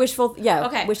from other. Wishful. Yeah.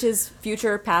 Okay. Wishes,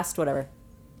 future, past, whatever.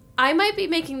 I might be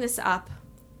making this up,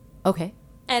 Okay.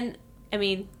 and I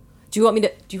mean, Do you want me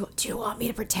to? Do you want me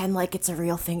to pretend like it's a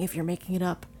real thing if you're making it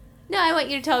up? no, I want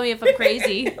you to tell me if I'm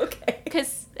crazy, Okay.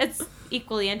 because it's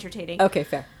equally entertaining. Okay.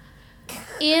 Fair.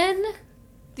 In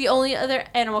the only other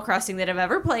Animal Crossing that I've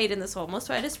ever played in this whole most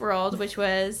widest world, which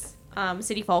was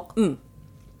City Folk.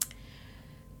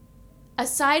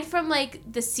 Aside from like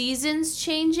the seasons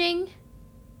changing,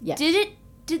 Yes.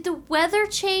 did the weather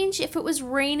change if it was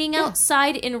raining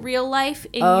outside in real life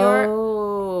in your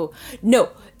Oh no,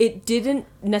 it didn't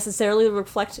necessarily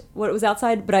reflect what it was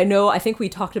outside, but I think we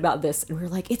talked about this and we were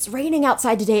like, it's raining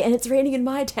outside today and it's raining in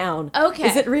my town. Okay.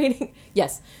 Is it raining?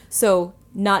 Yes. So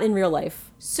not in real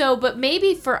life. So, but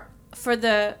maybe for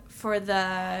the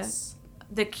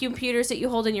computers that you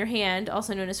hold in your hand,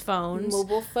 also known as phones,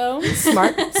 Mobile phones.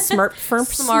 Smart firms.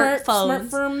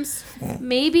 Smartphones.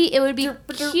 maybe it would be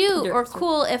cute or derp.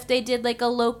 cool if they did like a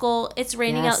local, it's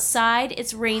raining Yes. outside,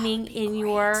 it's raining in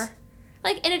your,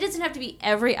 like, and it doesn't have to be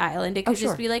every island. It could sure.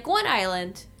 just be like one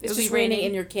island. It It's would be just raining raining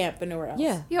in your camp and nowhere else.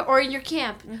 Yeah. yeah, or in your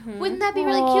camp. Wouldn't that be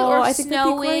really cute? Or Oh, I think that'd be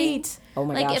snowing. great. Oh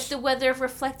my like gosh. if the weather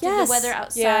reflected Yes. the weather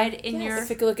outside in your If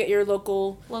you could look at your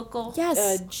local local.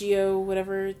 Yes. geo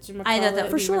whatever I thought that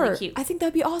for would be sure. really cute. I think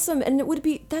that'd be awesome, and it would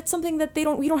be. That's something that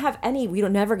we don't have any. We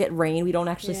don't never get rain. We don't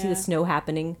actually see Yeah. the snow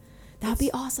happening. That'd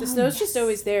be awesome. The snow's just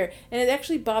always there, and it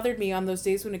actually bothered me on those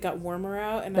days when it got warmer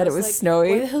out, and That I it was was like,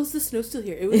 snowy? Why the hell's the snow still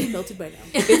here? It would have melted by now.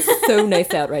 It's so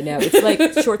nice out right now. It's like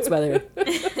shorts weather.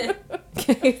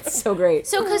 It's so great.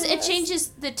 So, because it changes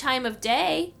the time of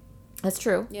day That's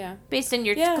true. Yeah. based on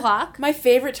your Yeah. clock. My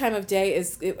favorite time of day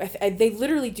is they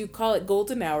literally do call it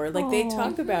golden hour. Like they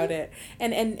talk about it,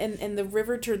 and the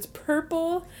river turns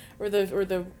purple, or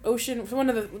the ocean, one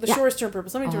of the Yeah. shores turn purple.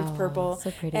 Something turns Oh, purple,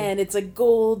 so pretty. and it's like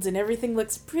gold, and everything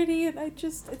looks pretty. And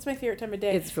it's my favorite time of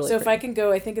day. It's really so if I pretty. can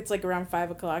go, I think it's like around 5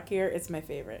 o'clock here. It's my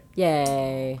favorite.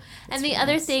 Yay. And the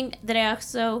other thing that I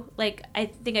also like, I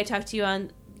think I talked to you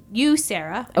on, you,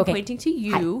 Sarah. I'm Okay. pointing to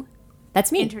you,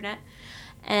 That's me. internet.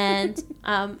 And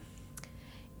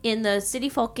in the City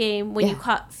Folk game, when you Yeah.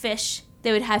 caught fish,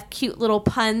 they would have cute little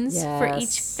puns for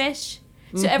each Yes. fish.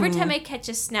 So every time I catch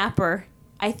a snapper,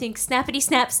 I think snappity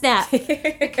snap snap.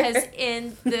 Because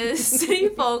in the City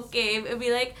Folk game, it would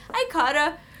be like, I caught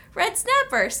a red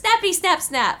snapper, snappity snap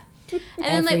snap. And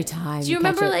then, Every like, time do you you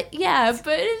catch remember, it. like, yeah,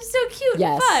 but it's so cute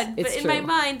Yes, and fun. But it's in my true.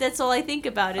 mind, that's all I think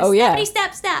about is Oh, yeah. snappity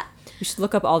snap snap. You should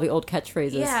look up all the old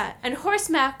catchphrases. Yeah, and horse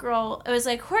mackerel, it was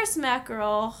like horse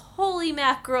mackerel, holy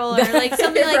mackerel, or like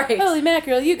something like, Right. Holy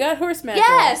mackerel, you got horse mackerel.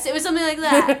 yes, it was something like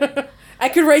that. I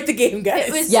could write the game, guys.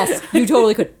 It was- Yes, you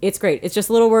totally could. It's great. It's just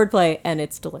a little wordplay, and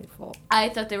it's delightful. I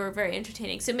thought they were very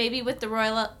entertaining. So maybe with the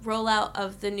rollout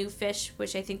of the new fish,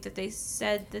 which I think that they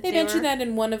said that They they mentioned were, that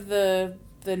in one of the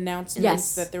announcements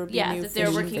Yes. that there would be Yeah, new that they were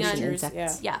fish working on features.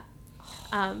 insects. Yeah. yeah.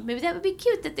 maybe that would be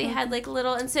cute that they had like a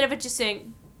little, instead of it just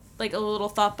saying like a little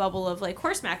thought bubble of like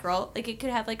horse mackerel, like it could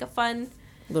have like a fun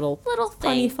little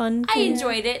thing. fun. I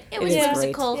enjoyed it. It was is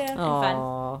whimsical great. and Yeah. fun.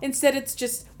 Aw. Instead, it's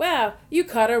just, wow, you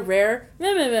caught a rare,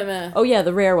 meh, meh, meh, meh. Oh yeah,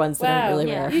 the rare ones that Wow, aren't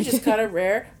really yeah. rare. you just caught a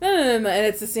rare, meh, meh, meh, meh. And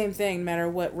it's the same thing, no matter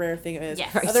what rare thing it is.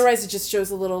 Yes. Right. Otherwise, it just shows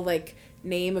a little, like,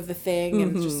 name of the thing,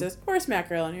 and it just Mhm. says horse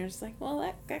mackerel, and you're just like,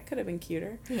 well, that could have been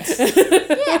cuter.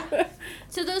 Yeah.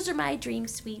 So those are my dream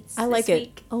sweets. I like this it.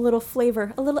 week. A little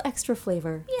flavor, a little extra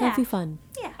flavor. Yeah. That'd be fun.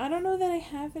 Yeah. I don't know that I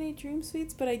have any dream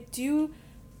sweets, but I do.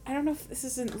 I don't know if this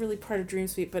isn't really part of Dream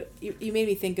Suite, but you made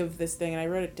me think of this thing, and I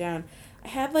wrote it down. I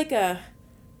had like a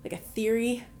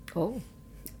theory. Oh.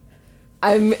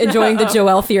 I'm enjoying the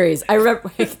Joelle theories. I remember.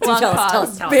 Tell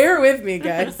us. Bear with me,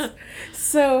 guys.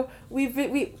 So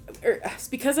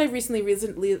because I recently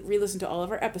re-listened to all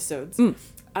of our episodes.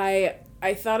 I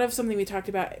thought of something we talked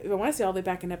about. I want to say all the way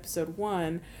back in episode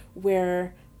 1,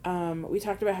 where we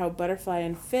talked about how butterfly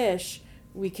and fish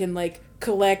we can like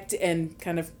collect and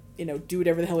kind of do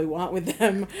whatever the hell we want with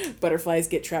them. Butterflies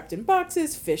get trapped in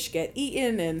boxes, fish get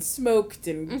eaten and smoked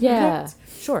and Yeah, cooked.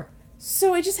 sure.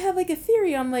 So I just had like a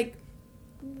theory on like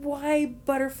why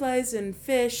butterflies and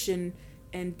fish and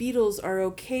beetles are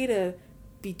okay to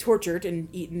be tortured and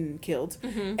eaten and killed,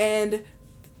 and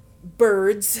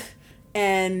birds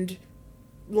and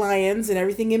lions and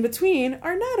everything in between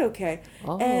are not okay.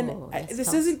 Oh, and that's this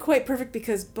tough. isn't quite perfect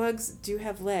because bugs do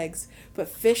have legs, but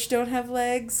fish don't have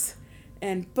legs.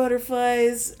 And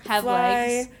butterflies Have fly.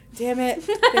 legs. Damn it,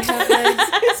 they have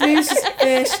legs. So maybe it's just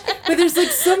fish. But there's like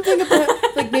something about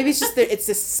like maybe it's just it's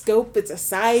a scope, it's a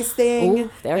size thing. Ooh,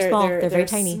 they're small. They're very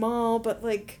tiny. Small, but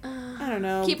like I don't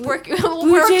know. Keep Blue- working. We'll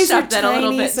Blue jays are workshop that a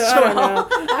little tiny, bit. so I don't know.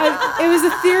 It was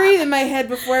a theory in my head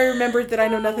before I remembered that I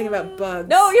know nothing about bugs.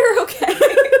 No, you're okay.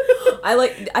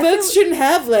 I Bugs shouldn't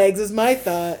have legs, is my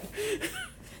thought.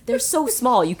 they're so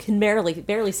small you can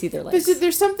barely see their legs.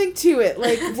 There's something to it.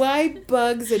 Like, why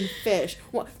bugs and fish?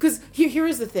 Because here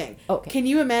is the thing. Okay. Can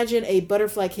you imagine a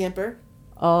butterfly camper?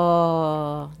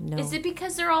 Oh no. Is it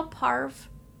because they're all parv?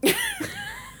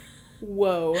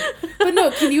 Whoa. But no,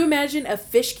 can you imagine a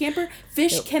fish camper?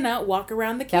 Fish Nope. cannot walk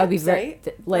around the That would be campsite.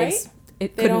 very legs. Right?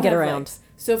 It They couldn't don't get have around. legs.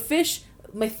 So fish,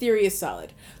 my theory is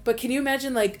solid. But can you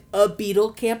imagine like a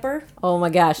beetle camper? Oh my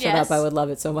gosh, shut Yes. up. I would love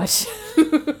it so much.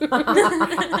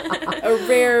 A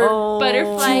rare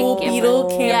Butterfly jewel camper. beetle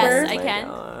camper? Yes, I my can.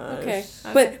 gosh. Okay.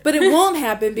 But it won't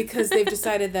happen because they've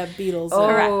decided that beetles and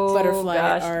Correct. butterfly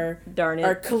gosh, are darn it.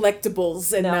 are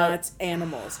collectibles and No. not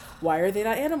animals. Why are they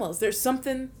not animals? There's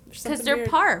something Because they're weird.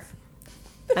 parv.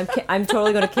 I'm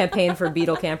totally going to campaign for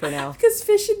beetle camper now. Because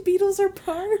fish and beetles are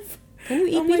parv. Can you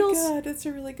eat Oh beetles? my god, that's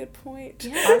a really good point.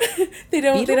 Yeah. They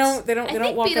don't Beetles? I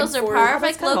think walk beetles on are fours. parv, that's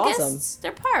like kinda locusts.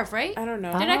 They're parv, right? I don't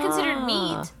know. They're not considered Ah.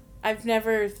 meat. I've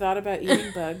never thought about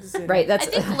eating bugs. and- Right, I that's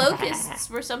think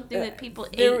locusts were something that people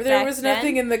ate There back was then.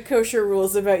 nothing in the kosher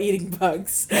rules about eating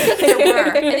bugs. There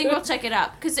were. I think we'll check it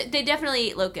out because they definitely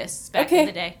ate locusts back Okay. in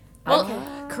the day. Well, Okay.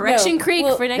 Correction No, Creek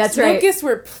well, for next that's week. right. Locusts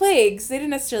were plagues. They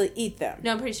didn't necessarily eat them.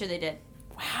 No, I'm pretty sure they did.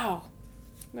 Wow.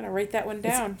 I'm going to write that one it's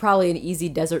down. probably an easy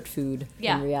desert food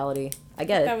Yeah. in reality. I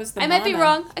get That it. was the I might be manna.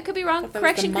 wrong. I could be wrong. That was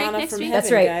Correction the Creek manna next from week. heaven,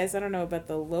 That's right. guys. I don't know about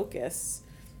the locusts.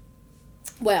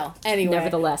 Well, anyway.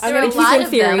 Nevertheless. I'm There are gonna a keep lot on-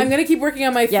 of them. I'm going to keep working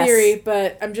on my Yes. theory,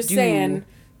 but I'm just Do. saying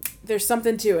there's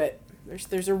something to it.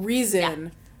 There's a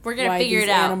reason. We're gonna why figure these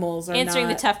it out. Answering Answering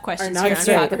the tough questions are here not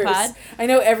on Pocket campers. Pod. I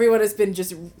know everyone has been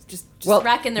just Well,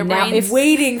 Racking their now- brains.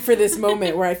 waiting for this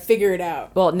moment where I figure it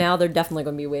out. Well, now they're definitely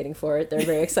going to be waiting for it. They're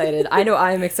very excited. I know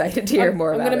I'm excited to hear more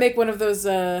I'm about gonna it. make one of those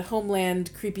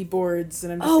Homeland creepy boards,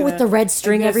 and I'm just Oh, gonna, with the red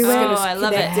string I'm just everywhere? gonna Oh, I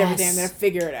love connect it. everything. I'm gonna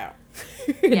figure it out.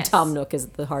 Yes. Tom Nook is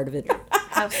at the heart of it.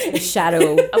 How A sweet.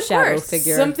 shadow course.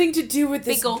 figure. Something to do with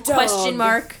this Big old dog. question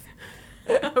mark.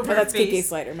 Oh, that's KK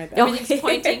Slider. My bad. Oh, Everything's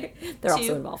pointing They're to-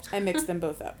 also involved. I mixed them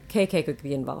both up. KK could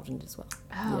be involved in it as well. You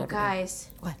Oh, never know. guys.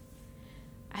 What?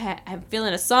 I'm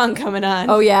feeling a song coming on.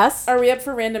 Oh, yes? Are we up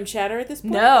for random chatter at this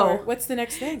point? No. Or what's the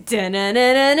next thing?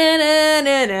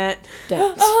 Da-na-na-na-na-na-na.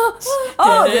 Da- Oh,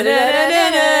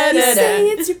 Da-da-da-da-da-da-da. you say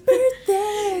it's your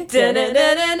birthday. It's my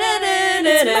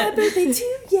Da-na-na-na-na-na-na. birthday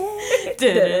too, yeah.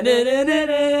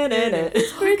 Da-na-na-na-na-na-na.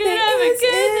 We're gonna have a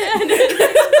good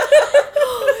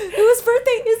Whose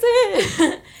birthday is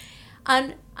it?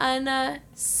 on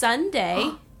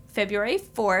Sunday, February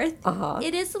 4th, Uh-huh.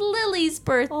 it is Lily's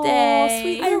birthday.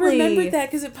 sweet I Really? remembered that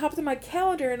because it popped in my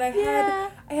calendar, and Yeah.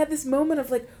 I had this moment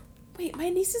of like, wait, my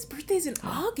niece's birthday's in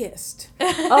August.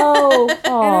 Oh,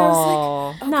 And I was like,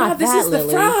 oh, oh not god, this that is the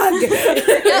Lily. frog.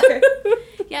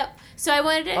 Yep. So I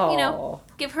wanted to, Oh.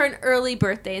 give her an early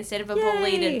birthday instead of a Yay.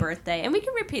 belated birthday. And we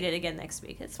can repeat it again next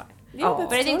week. It's fine. Yeah, Oh. that's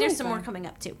But I think there's totally some more fine. coming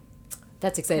up, too.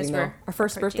 That's exciting, Because though. we're Our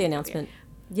first birthday approaching announcement.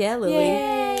 Yeah, Lily.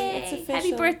 Yay, it's Happy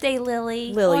official. birthday,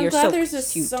 Lily. Lily, I'm you're glad so there's a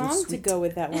cute and song to sweet. go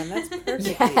with that one. That's perfect.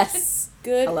 Yes.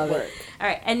 Good I love it. work. All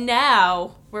right, and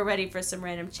now we're ready for some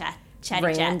random chatty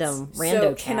Random. chats. Rando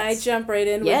So can I chats. jump right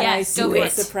in Yes, with my Yes, go secret for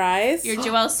it. surprise? Your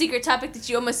Joelle's secret topic that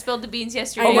you almost spilled the beans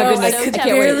yesterday. I know, my I'm goodness, I so could I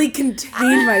can't wait. barely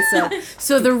contain myself.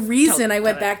 So the reason Don't I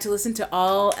went do it. back to listen to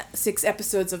all 6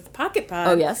 episodes of Pocket Pod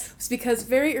Oh, yes? was because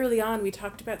very early on we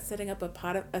talked about setting up a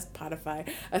Spotify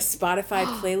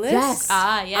playlist. Yes.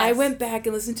 Ah, yes. I went back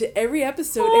and listened to every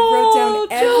episode and Oh, wrote down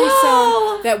every Joelle.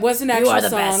 song that was an You actual are the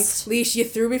song. best. Leash, you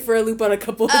threw me for a loop on a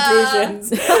couple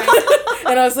occasions.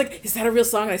 And I was like, is that a real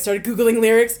song? And I started Googling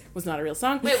lyrics. It was not a real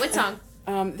song. Wait, what song?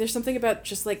 There's something about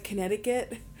just like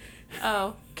Connecticut.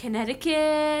 Oh,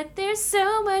 Connecticut. There's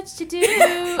so much to do.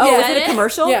 Oh, Yeah. is it a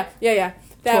commercial? Yeah.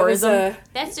 That Tourism? was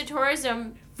That's the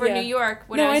tourism for Yeah. New York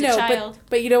when no, I was know, a child.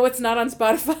 but you know what's not on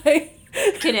Spotify?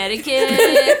 Connecticut.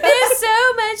 There's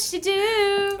so much to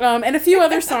do. And a few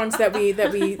other songs that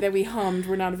we hummed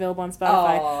were not available on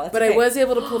Spotify. Oh, that's but I okay. was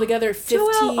able to pull together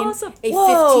 15 awesome. a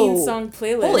Whoa. 15 song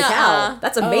playlist. Holy Nuh-uh. cow.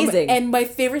 That's amazing. And my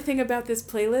favorite thing about this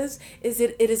playlist is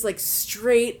it is like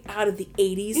straight out of the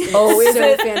 80s. And Oh, it's is so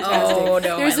it? fantastic. Oh,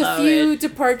 no, There's I a love few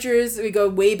departures. We go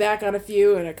way back on a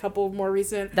few and a couple more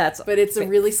recent. That's but it's a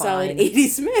really solid fine.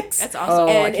 80s mix. That's awesome. Oh,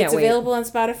 I and can't it's wait. available on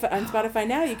Spotify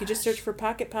now. You can just search for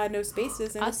Pocket Pod, no spaces,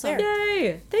 and Awesome. it's there.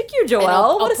 Yay. Thank you, Joelle. And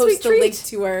I'll what a post sweet the treat. link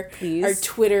to our Please.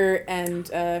 Twitter and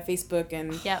Facebook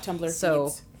and Yep. Tumblr So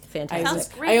feeds. fantastic. Sounds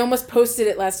great. I almost posted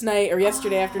it last night or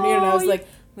yesterday afternoon, and I was you- like,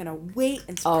 I'm gonna wait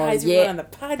and surprise yeah. everyone on the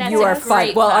podcast. That's You a are fun.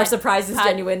 great Well, our pod. surprise is Pod-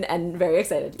 genuine and very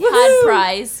excited. Pod Woohoo!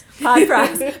 prize. Pod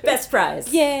prize. Best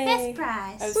prize. Yay!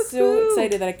 prize. I was so Woohoo.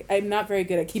 excited that I'm not very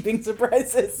good at keeping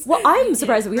surprises. Well, I'm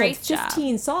surprised that we Great had job.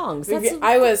 15 songs. That's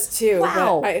I was too.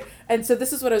 Wow. But and so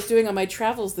this is what I was doing on my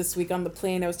travels this week on the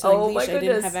plane. I was telling Oh, my Leash I didn't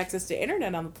goodness. have access to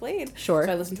internet on the plane. Sure.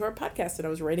 So I listened to our podcast and I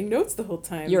was writing notes the whole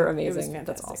time. You're It was amazing.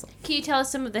 That's fantastic. awesome. Can you tell us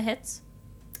some of the hits?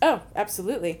 Oh,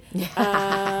 absolutely.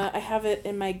 I have it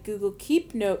in my Google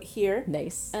Keep note here.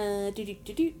 Nice.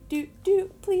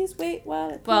 Please wait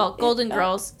while I Well, pull Golden it up.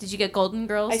 Girls. Did you get Golden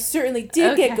Girls? I certainly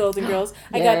did Okay. get Golden Girls.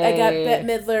 I got Yay. Bette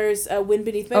Midler's Wind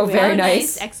Beneath My Oh, Wings. very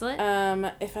nice. Excellent.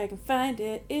 If I can find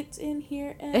it, it's in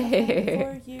here and I'll find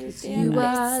it for you. 'Cause Damn you it.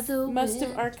 are the Must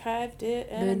have wind archived it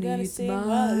and I'm gonna Beneath sing my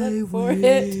while I look for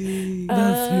it.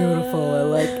 That's beautiful. I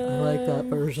like that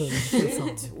version.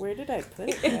 Shoot, where did I put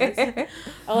it, guys?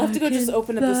 I'll have to go just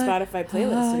open up the Spotify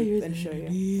playlist and show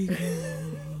you.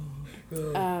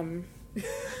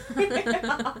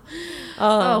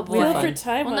 Oh, boy. Feel fun. for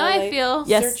time Well, while now I feel-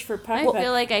 Yes. search for I Pocket.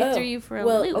 feel like I threw you for a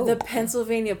loop. the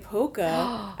Pennsylvania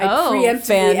polka. I Oh,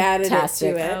 preemptively added it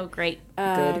fantastic. to it. Oh, great.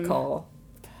 Good call.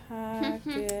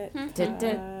 Pocket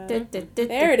There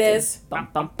There it is. Bum,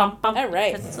 bum, bum, bum. All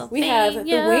right. We have the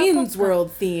Pennsylvania Wayne's polka.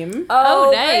 World theme. Oh,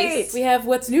 great. nice. We have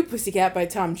What's New Pussycat by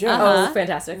Tom Jones. Uh-huh. Oh,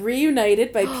 fantastic.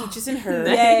 Reunited by Peaches and Her.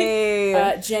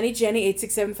 Yay. Jenny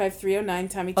 8675309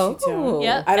 Tommy Oh. Two-Tone.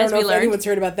 Yep, I don't as know we if learned. anyone's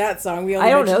heard about that song. We only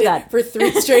I don't know mentioned that. it for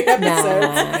 3 straight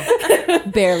episodes. Nah.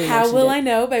 Barely How mentioned Will it. I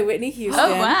Know by Whitney Houston.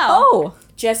 Oh, wow. Oh.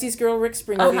 Jesse's Girl Rick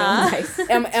Springfield. Uh-huh. Nice.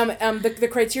 The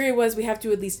criteria was we have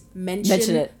to at least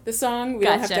mention it. the song. We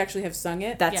don't have to Gotcha. actually have sung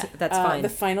it. That's Yeah. that's fine. The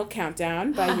Final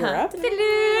Countdown by Europe.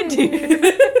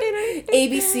 ABC.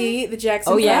 ABC, the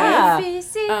Jackson Oh, yeah.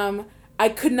 Five. I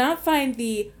could not find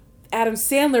the Adam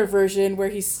Sandler version where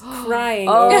he's crying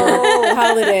Oh. over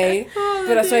Holiday,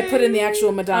 but so I put in the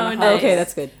actual Madonna. Oh, Holiday. Okay,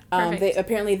 that's good. Perfect.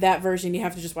 Apparently that version you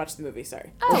have to just watch the movie.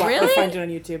 Sorry. Oh, Or really? find it on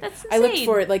YouTube. That's I looked insane.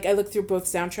 for it. Like I looked through both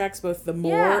soundtracks, both the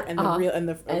More Yeah. and the Uh-huh. real and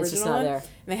the And it's just original not one. there.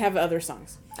 And they have other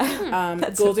songs.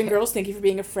 That's Golden okay. Girls, Thank You for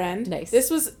Being a Friend. Nice. This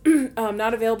was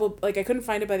not available. Like I couldn't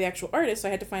find it by the actual artist, so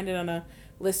I had to find it on a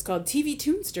list called TV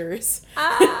Toonsters.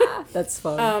 Ah, that's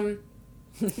fun.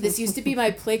 This used to be my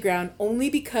playground only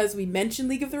because we mentioned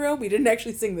League of Their Own. We didn't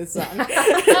actually sing this song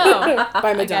Oh,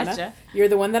 by Madonna. gotcha. You're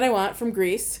the One That I Want from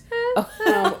Greece.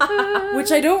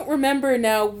 Which I don't remember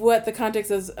now what the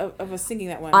context is of us singing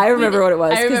that one. I remember what it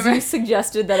was I because remember. you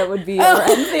suggested that it would be our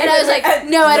end theme. And I was like,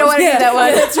 no, I don't want to Yeah, do that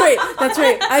one. That's right. That's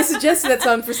right. I suggested that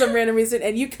song for some random reason,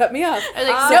 and you cut me off. I was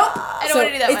like, nope, I don't So want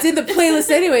to do that it's one. in the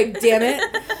playlist anyway. Damn it.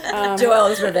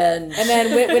 Joelle's Revenge. And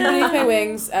then Wind Beneath My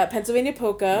Wings, Pennsylvania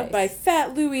Polka by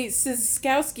Fat Louie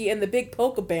Siskowski and the Big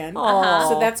Polka Band.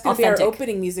 So that's going to be our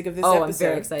opening music of this episode. I'm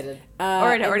very excited.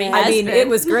 Or it already then- has I mean, been. it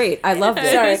was great. I loved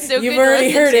it. Sorry, so you've good to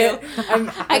already listen heard to. it. I'm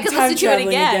I could time listen to it traveling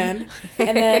again.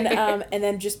 And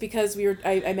then just because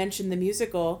I mentioned the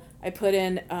musical, I put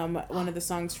in one of the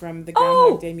songs from the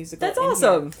Groundhog Day musical. That's in here.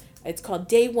 awesome. It's called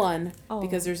Day One Oh.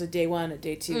 because there's a Day One, a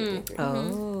Day Two, a Day Three.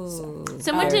 Oh.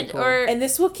 Someone Very did, cool. or And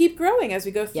this will keep growing as we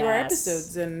go through our Yes.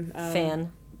 episodes and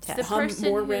Fan. The hum person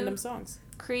more who- random songs.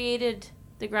 created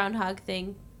the groundhog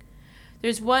thing.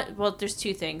 There's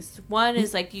two things. One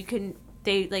is like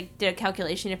they like did a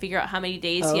calculation to figure out how many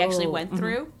days he actually went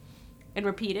through and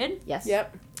repeated. Yes.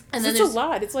 Yep. And And then it's a there's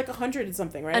lot. It's like 100 and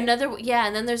something, right? and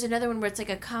then there's another one where it's like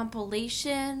a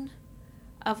compilation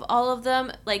of all of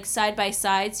them, like side by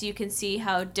side, so you can see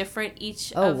how different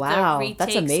each Oh, of wow. the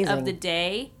That's retakes amazing. of the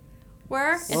day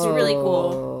were. It's really cool.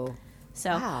 Whoa. So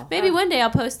Wow. maybe one day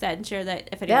I'll post that and share that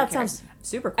if anyone Yeah, that cares. sounds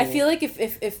super cool. I feel like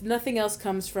if nothing else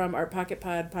comes from our Pocket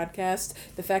Pod podcast,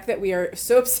 the fact that we are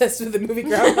so obsessed with the movie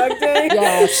Groundhog Day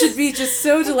Yes. should be just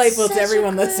so delightful to such a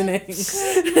everyone good- listening.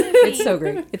 It's so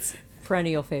great. It's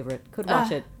perennial favorite. Could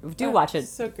watch it. Do watch it.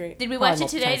 So great. Did we Probably watch it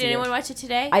multiple today? times a Did year. anyone watch it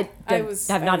today? I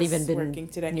have not even been working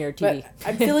today, near but TV.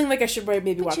 I'm feeling like I should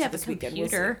maybe But watch you it have a this weekend. We'll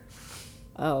see. computer.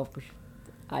 Oh,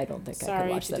 I don't think I Sorry could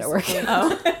watch to that at work.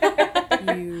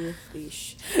 disappoint you,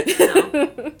 leash.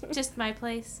 No. Just my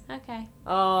place. Okay.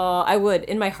 Oh, I would.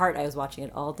 In my heart, I was watching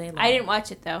it all day long. I didn't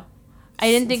watch it though. I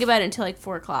didn't think about it until like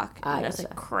 4:00. I And I was gotcha.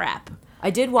 like, crap. I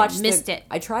did watch. missed it.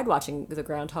 I tried watching the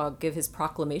groundhog give his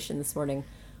proclamation this morning,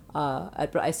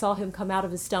 but I saw him come out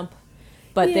of his stump.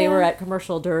 But they Yeah. were at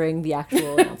commercial during the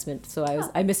actual announcement, so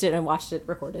I missed it and watched it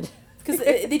recorded. Because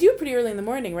they do it pretty early in the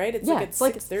morning, right? It's Yeah, like at it's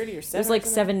like- 6:30 or It 7. was like or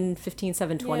something. 7:15,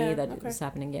 7:20 Yeah, that it okay. was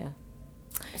happening. Yeah,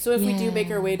 So if we do make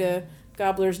Yeah. our way to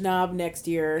Gobbler's Knob next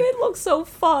year, it looks so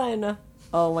fun.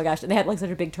 Oh my gosh! And they had like such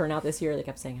a big turnout this year. They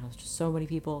kept saying, "Oh, there's just so many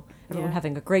people. Everyone Yeah.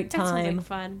 having a great That sounds time." like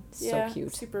fun. So yeah,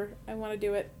 cute. super. I want to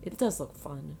do it. It does look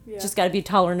fun. Yeah. Just got to be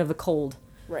tolerant of the cold,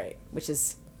 Right. which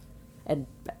is, and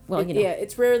well, you know, Yeah,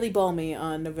 it's rarely balmy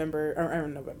on on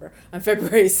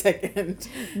February 2nd.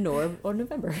 or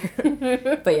November.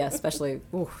 But yeah, especially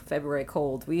February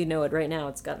cold. We know it right now.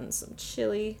 It's gotten some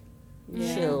chilly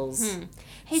chills.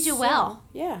 Hey, Joelle,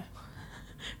 Yeah.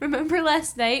 remember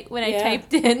last night when I Yeah.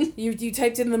 typed in? You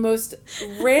typed in the most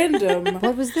random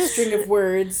What was this? string of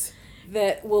words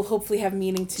that will hopefully have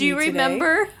meaning to Do you me today.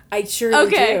 remember? I surely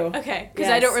Okay, do. okay, because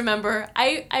I Yes. don't remember.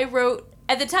 I wrote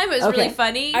at the time. It was Okay. really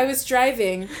funny. I was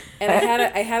driving and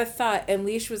I had a thought, and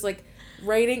Leash was like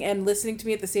writing and listening to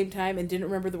me at the same time and didn't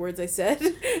remember the words I said.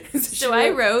 She I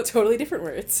wrote- totally different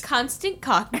words. constant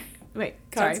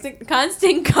Constant-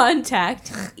 constant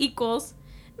contact equals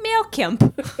male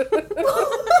Kemp.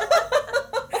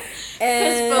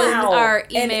 And, both our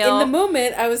and email. in the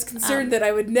moment, I was concerned that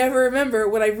I would never remember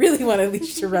what I really wanted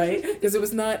Leash to write because it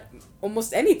was not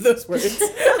almost any of those words.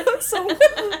 So,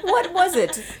 what was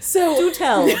it? So Do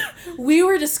tell. we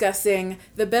were discussing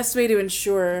the best way to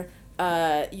ensure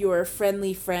your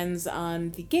friendly friends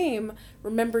on the game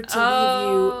remember to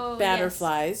leave you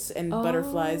butterflies and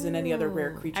butterflies and any other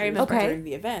rare creatures remember. Okay. during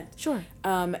the event. Sure.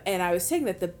 And I was saying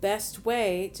that the best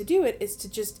way to do it is to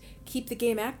just keep the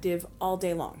game active all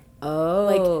day long. Oh.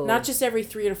 Like, not just every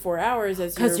 3 to 4 hours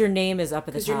as because your name is up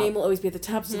at the top. because your name will always be at the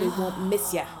top so they won't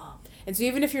miss you. And so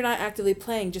even if you're not actively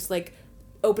playing, just like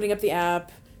opening up the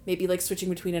app, maybe like switching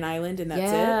between an island and that's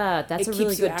it. Yeah, that's It a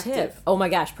really keeps you good tip. active. Oh my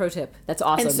gosh, pro tip. That's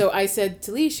awesome. And so I said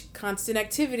to Leash, constant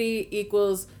activity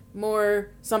equals more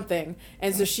something.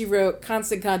 And so she wrote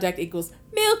constant contact equals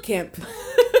male Kemp.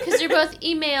 Because you're both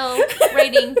email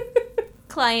writing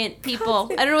client people.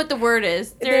 I don't know what the word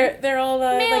is. They're all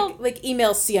Mail. like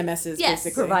email CMSs Yes.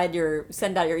 basically.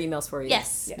 send out your emails for you.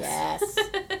 Yes. Yes.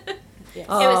 It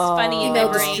was funny in my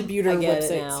Email brain. distributor I get it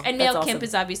websites. now. And That's MailChimp awesome.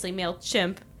 is obviously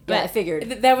MailChimp. Yeah, I But figured.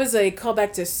 That was a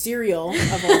callback to Serial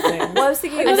of all things. Well, I was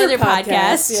thinking Another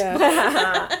podcast. Yeah.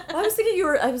 Well, I was thinking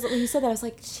when you said that, I was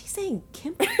like, she's saying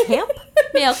camp?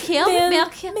 MailChimp?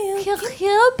 MailChimp?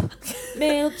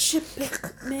 Mail chip.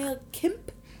 Mail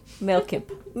Kemp.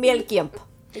 Mailcamp.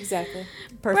 Exactly.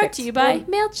 Brought Perfect. to you by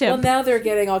Well, MailChimp. now they're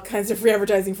getting all kinds of free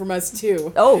advertising from us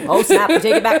too. Oh, snap. We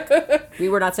take it back. We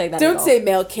were not saying that at Don't all. say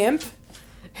Mail Kemp.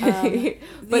 The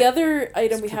But- other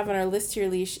item we have on our list here,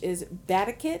 Leash, is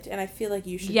Batikit, and I feel like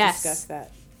you should Yes. discuss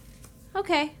that.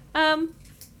 Okay.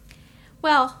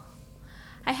 Well,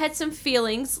 I had some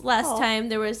feelings last time.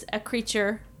 There was a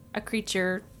creature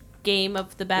game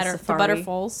of the safari.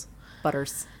 Butterfuls.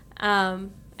 Butters. I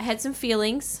had some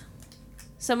feelings.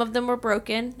 Some of them were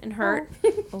broken and hurt.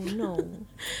 Oh no.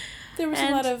 There was And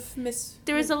a lot of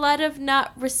There was a lot of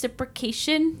not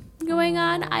reciprocation going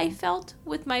on, I felt,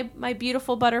 with my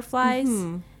beautiful butterflies.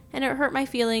 And it hurt my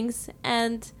feelings.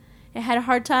 And I had a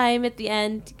hard time at the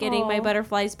end getting my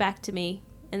butterflies back to me.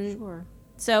 And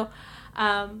so,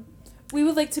 we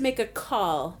would like to make a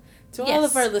call to all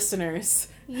Yes. of our listeners.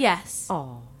 yes.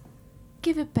 Oh.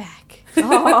 Give it back.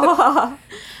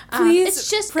 Please it's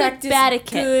just practice good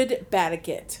batikette. good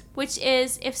batikette. Which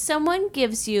is if someone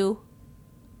gives you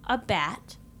a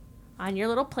bat on your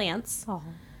little plants, Oh.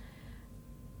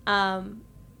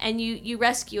 and you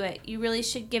rescue it, you really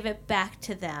should give it back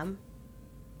to them,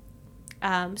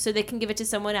 so they can give it to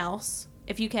someone else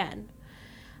if you can.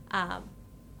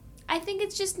 I think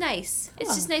it's just nice.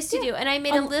 It's just nice to do. And I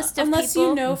made a list of unless people.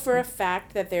 you know for a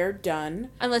fact that they're done.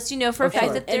 Unless you know for a Okay.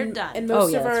 fact that they're and, done. And Oh,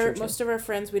 most that's of our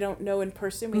friends we don't know in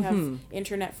person. We have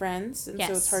internet friends, and so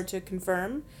Yes. it's hard to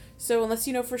confirm. So unless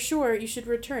you know for sure, you should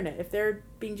return it. If they're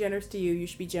being generous to you, you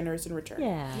should be generous in return.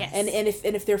 Yeah. Yes.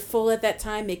 And if they're full at that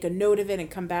time, make a note of it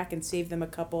and come back and save them a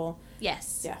couple.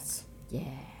 Yes. Yes. Yeah.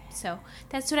 So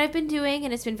that's what I've been doing,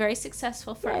 and it's been very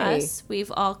successful for Yay. us.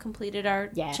 We've all completed our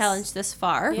Yes. challenge this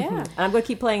far. Yeah. And I'm going to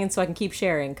keep playing so I can keep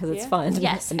sharing because it's Yeah. fun.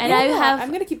 Yes, and Yeah, I have.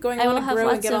 I'm gonna keep going. I I will want to have grow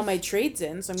and lots get all of- my trades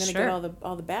in, so I'm gonna Sure. get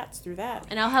all the bats through that.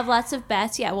 And I'll have lots of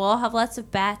bats. Yeah, we'll all have lots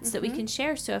of bats that we can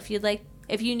share. So if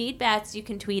you need bats, you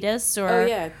can tweet us or Oh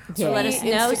yeah. Yeah. let us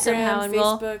Tweet, know Instagram, somehow, and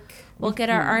Facebook. we'll get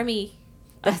our army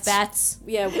of That's- bats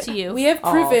Yeah, to you. We have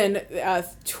Aw. proven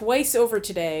twice over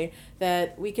today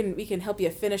that we can help you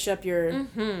finish up your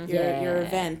Yeah. your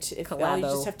event. If all you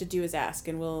Collabo. just have to do is ask,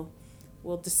 and we'll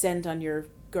descend on your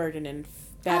garden and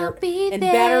I'll be there.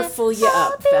 batterful you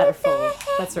up, Batterful.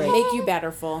 That's right. make you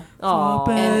batterful, Aw.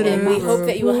 and we hope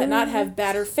that you will not have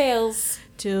batter fails.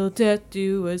 Till death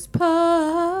do us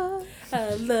part.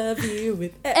 I love you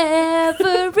with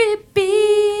Every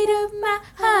beat of my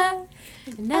heart,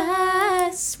 and I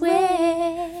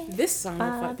swear. this song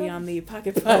will be on the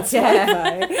Pocket Pod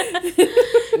Yeah.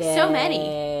 Spotify. So many.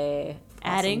 Yay.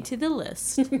 Adding to the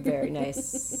list. Very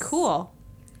nice. Cool.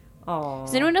 Aw.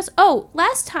 Does anyone else? Oh,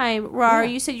 last time, Rar, Yeah.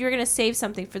 you said you were going to save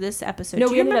something for this episode. No,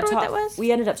 Do we you ended remember up what that was?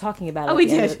 we ended up talking about it. Oh, at we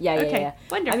the end did? of- yeah, Okay. yeah.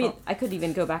 Wonderful. I mean, I could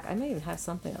even go back. I might even have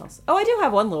something else. Oh, I do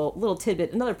have one little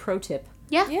tidbit, another pro tip.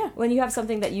 Yeah. Yeah. When you have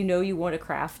something that you know you want to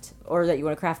craft, or that you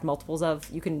want to craft multiples of,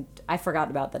 you can. I forgot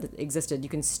about that it existed. You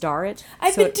can star it.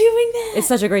 I've So been doing that. It's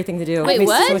such a great thing to do. Wait, it makes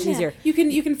what? it so much easier. You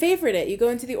can favorite it. You go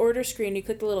into the order screen, you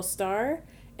click the little star,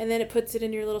 and then it puts it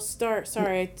in your little star.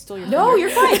 Sorry, I stole your. No, thunder. you're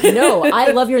fine. No,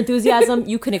 I love your enthusiasm.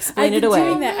 You can explain I've it been away.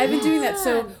 doing that. I've been doing that.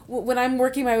 So when I'm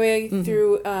working my way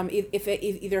through,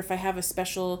 either if I have a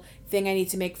special thing I need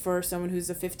to make for someone who's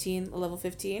a level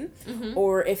 15,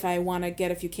 or if I want to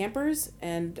get a few campers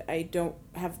and I don't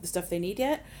have the stuff they need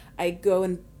yet, I go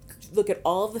and look at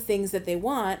all of the things that they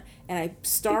want and I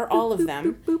star all of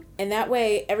them, and that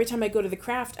way every time I go to the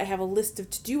craft I have a list of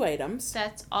to-do items.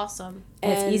 That's awesome.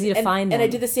 And it's easy to find And I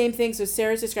them. did the same thing. So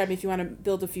Sarah's describing if you want to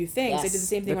build a few things. I Yes. did the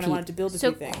same thing when I Repeat. wanted to build a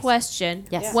So, few things. question.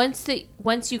 Yes.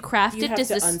 Once you craft You it, have does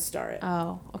to this? unstar it.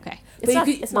 Oh, okay. It's not-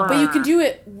 but it's not- you can do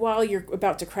it while you're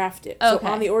about to craft it. Okay.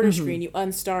 So on the order screen, you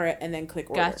unstar it and then click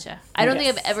order. Gotcha. I don't think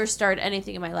Yes. I've ever started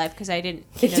anything in my life because I didn't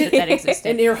know that existed.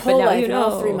 In your whole now life, you in all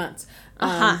know. 3 months.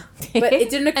 Uh-huh. But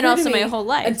it didn't occur And also to me my whole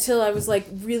life. until I was like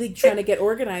really trying to get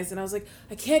organized, and I was like,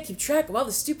 I can't keep track of all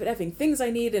the stupid effing things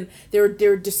I need, and they were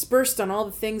dispersed on all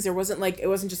the things. It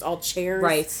wasn't just all chairs.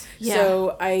 Right. Yeah.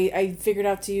 So I figured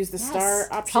out to use the star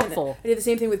it's option. helpful. I did the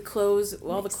same thing with clothes.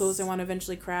 All the clothes I want to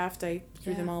eventually craft, I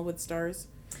threw them all with stars.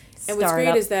 And what's Star it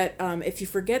great up. is that if you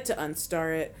forget to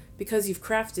unstar it, because you've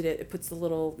crafted it, it puts the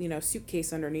little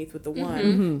suitcase underneath with the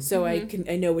one, so I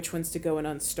know which ones to go and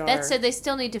unstar. That said, they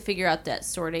still need to figure out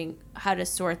how to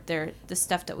sort the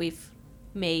stuff that we've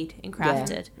made and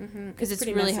crafted because it's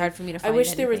pretty really messy. hard for me to I find.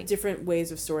 wish there was anything. different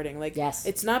ways of sorting. Like, Yes.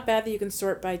 it's not bad that you can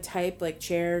sort by type, like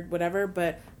chair, whatever,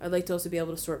 but I'd like to also be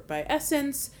able to sort by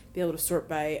essence, be able to sort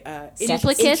by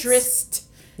Duplicates? interest.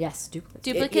 Yes, duplicate.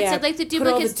 Duplicates. I'd like the put all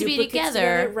duplicates to be duplicates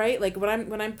together. right? Like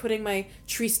when I'm putting my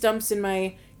tree stumps in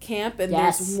my camp, and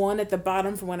Yes. there's one at the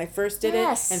bottom from when I first did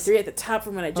Yes. it, and 3 at the top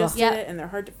from when I just Yep. did it, and they're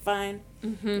hard to find.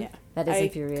 Yeah, That is I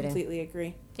infuriating. completely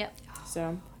agree. Yep.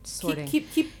 So Sorting. keep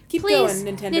Please, going,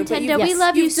 Nintendo. But Nintendo, we Yes.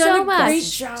 love you you've done so a much. great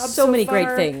job. So many great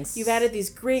far. things. You've added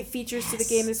these great features to the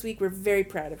game this week. We're very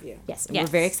proud of you. Yes, and Yes.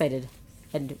 we're very excited,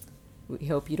 and we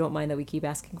hope you don't mind that we keep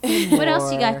asking for more. What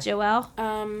else you got, Joelle?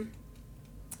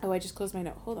 Oh, I just closed my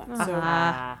note. Hold on.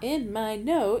 Ah. So in my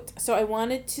note, so I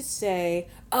wanted to say,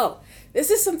 this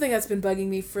is something that's been bugging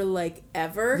me for like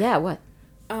ever. Yeah, what?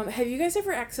 Have you guys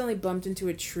ever accidentally bumped into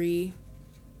a tree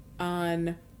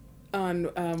on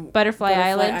Butterfly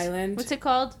Island. What's it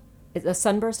called? It's a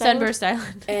Sunburst Island? Sunburst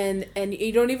Island. And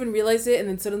you don't even realize it, and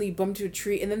then suddenly you bump into a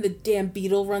tree, and then the damn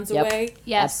beetle runs away.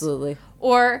 Yes. Absolutely.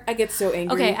 Or I get so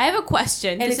angry. okay, I have a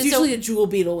question. And it's usually a jewel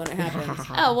beetle when it happens.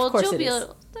 Oh well, Of course jewel it beetle. is.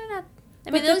 They're not.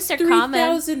 I mean, But those are that's common.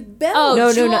 3,000 bells. Oh,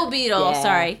 No, jewel not- beetle. yeah.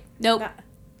 Sorry. Nope. Not-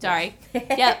 Sorry.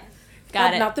 Yep.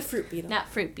 Got it. Not the fruit beetle. Not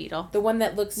fruit beetle. The one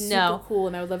that looks No. super cool,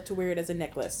 and I would love to wear it as a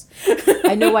necklace.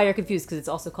 I know why you're confused, because it's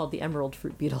also called the emerald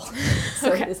fruit beetle.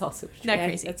 So Okay. it is also... Not Yeah,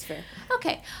 crazy. That's fair.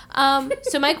 Okay.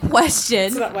 So my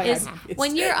question That's not why is, I'm confused.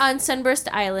 when you're on Sunburst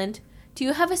Island, do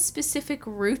you have a specific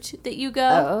route that you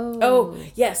go? Oh,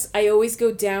 yes. I always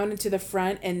go down into the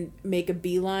front and make a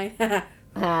beeline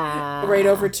right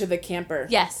over to the camper.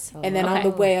 Yes. And then on Okay.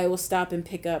 the way, I will stop and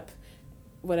pick up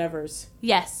whatever's.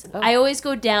 Yes. I always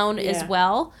go down as Yeah.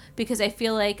 well because I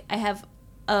feel like I have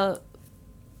a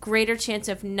greater chance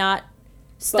of not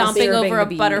stomping Disturbing over the a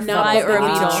bee. butterfly Not or a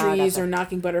bumping into beetle. trees or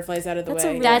knocking butterflies out of the That's a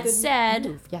way. really That good said,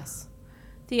 move. Yes.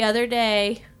 the other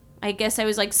day, I guess I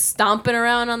was like stomping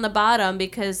around on the bottom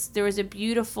because there was a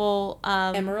beautiful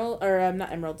Emerald, or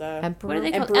not emerald, Emperor. what are they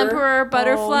called? Emperor? Emperor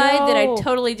butterfly Oh, that I no.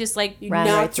 totally just like you Ran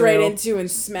knocked right right through. into and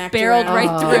smacked Barreled around.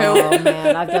 right through. Oh,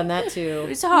 man. I've done that, it too.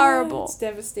 was horrible. It's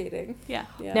devastating. Yeah.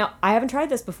 Yeah. Now, I haven't tried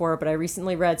this before, but I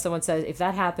recently read someone said if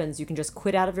that happens, you can just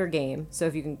quit out of your game. So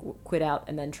if you can quit out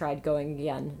and then try going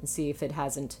again and see if it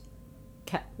hasn't,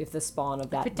 if the spawn of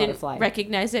that If it didn't butterfly.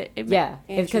 recognize it, Yeah,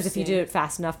 because if you Interesting. did it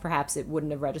fast enough, perhaps it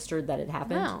wouldn't have registered that it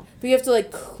happened. Wow. But you have to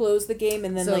like close the game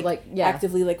and then So, yeah.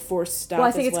 actively like force stop. Well,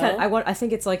 I think as it's well. kind of, I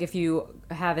think it's like if you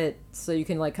have it so you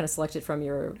can like kind of select it from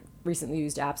your recently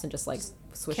used apps and just like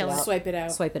switch Kill it it. out, Swipe it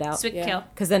out. swipe it out. Swift Yeah. kill.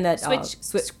 Because then that Switch-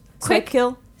 swipe quick.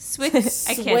 kill, Swift. I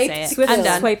can't say it. to Swift I'm kill.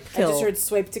 done. swipe I kill. just heard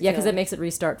swipe to kill. Yeah, because it makes it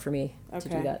restart for me to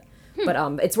do Okay. that. But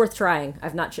it's worth trying.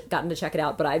 I've not gotten to check it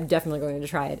out, but I'm definitely going to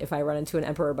try it if I run into an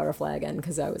emperor butterfly again,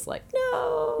 because I was like,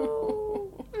 no,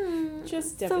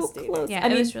 just so devastating. close. Yeah, I it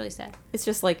mean, was really sad. it's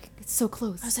just like it's so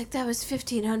close. I was like, that was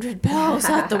 1,500 bells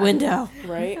out the window.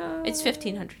 Right? It's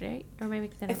 1,500, right? Or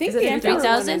maybe I think Is it the Emperor one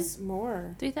 3,000? is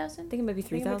more. 3,000? I think it might be I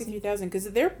think it might be 3,000. 3,000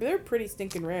 because they're pretty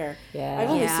stinking rare. Yeah. I've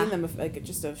only Yeah. seen them like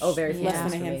just very few less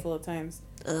times than for a me. handful of times.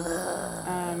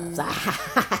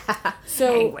 I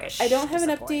So wish. I don't have an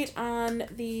Disappoint. update on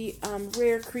the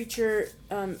rare creature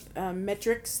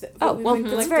metrics that Oh, we've well, been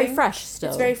it's collecting. very fresh still.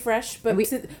 It's very fresh, but We-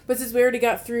 since we already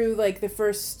got through like the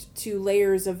first 2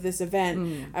 layers of this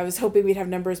event, I was hoping we'd have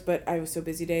numbers, but I was so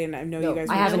busy today, and I know you guys.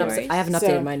 I were haven't too. worries. I haven't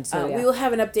updated mine, so yeah. we will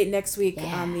have an update next week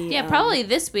Yeah. on the. Yeah, probably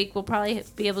this week we'll probably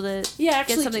be able to Yeah,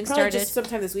 actually, get something probably started. just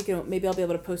sometime this weekend. Maybe I'll be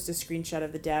able to post a screenshot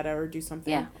of the data or do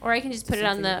something. Yeah, or I can just put it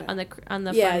on Something the like that. on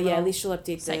the Yeah, fun yeah. At little least she'll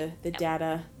update site. the Yep.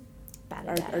 data,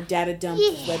 Data. our data dump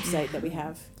website that we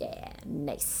have. Yeah,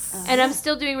 nice. And I'm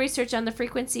still doing research on the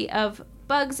frequency of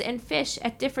bugs and fish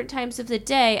at different times of the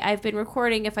day. I've been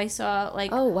recording if I saw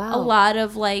like Oh, wow. a lot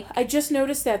of like I just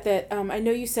noticed that I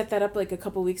know you set that up like a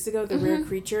couple weeks ago, the Mm-hmm. rare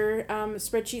creature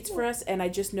spreadsheets for us, and I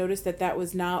just noticed that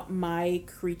was not my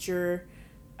creature.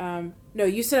 No,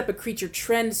 you set up a creature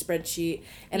trend spreadsheet,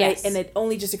 and Yes. and it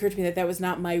only just occurred to me that was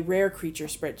not my rare creature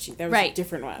spreadsheet. That was a Right.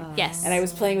 different one. yes. And I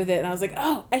was playing with it, and I was like,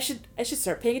 oh, I should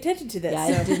start paying attention to this. Yeah,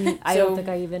 So- I didn't. I so- don't think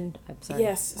I even. I'm sorry.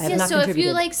 Yes. I have yeah, not so if contributed.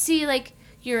 you like see like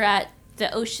you're at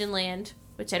the Ocean Land,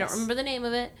 which I don't remember the name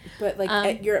of it, But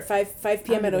like you're at 5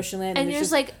 p.m. at Oceanland, and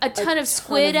there's like a ton of a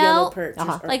squid yellow out. perch,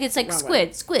 Uh-huh. or- Like it's like wrong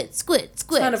one. squid.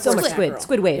 Ton of so much horse squid. mackerel.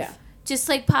 Squid wave. Yeah. Just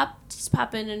like pop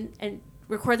in and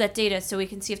record that data so we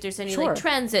can see if there's any Sure. like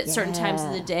trends at certain times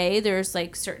of the Yeah. day. There's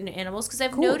like certain animals because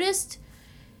I've Cool. noticed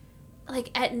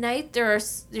like at night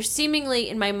there's seemingly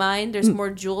in my mind there's more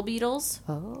jewel beetles.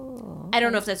 Oh. I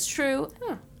don't know if that's true.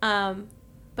 Huh.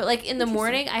 But like in the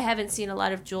morning I haven't seen a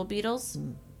lot of jewel beetles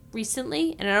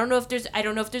recently, and I don't know if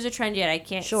there's a trend yet. I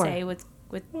can't Sure. say with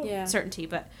Yeah. certainty,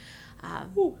 but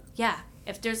Ooh. yeah,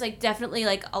 if there's like definitely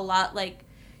like a lot like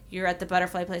you're at the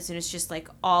butterfly place and it's just like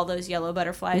all those yellow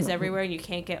butterflies everywhere and you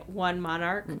can't get one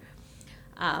monarch.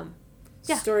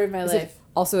 Yeah. Story of my Is it- life.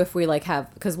 also, if we like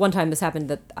have, because one time this happened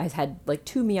that I had like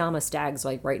 2 Miyama stags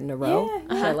like right in a row.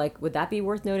 Yeah, Should I, like, would that be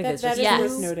worth noting? That- It's that just is Yes.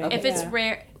 worth noting. Okay. If it's Yeah.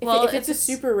 rare, If, well, if it's a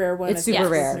super rare one, It's super yes.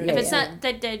 rare, worth yeah, If noting. it's not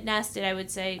that dead nasted, I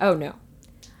would say Oh no,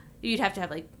 you'd have to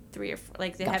have like 3 or 4.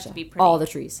 Like they have gotcha. to be pretty. All the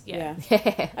trees. Yeah.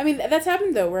 Yeah. I mean, that's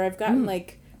happened though, where I've gotten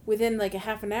like within like a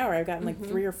half an hour, I've gotten like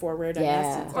 3 or 4 rare Yeah.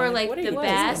 dynasties. Or I'm like what are the you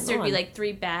bass, doing? there'd be on? like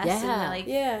 3 bass. Yeah. And like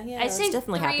Yeah, yeah. I'd say 3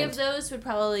 definitely happened. of those would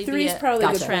probably 3 be is probably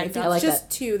Gotcha. the trend. trend. If I like it's just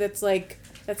 2, that's like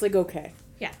okay.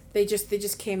 Yeah. They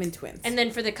just came in twins. And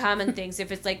then for the common things,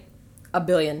 if it's like A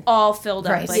billion. all filled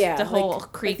up, Right. like yeah, the whole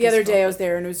like, creek. Like the other is day, I full. was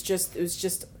there, and it was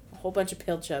just a whole bunch of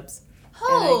pale chubs.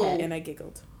 Oh. And I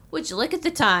giggled. Would you look at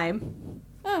the time?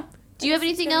 Oh. Do you have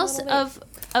anything else of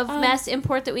mass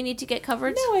import that we need to get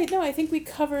covered? No, I think we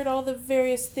covered all the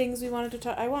various things I wanted to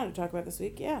talk about this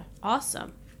week. Yeah.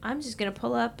 Awesome. I'm just gonna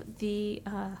pull up the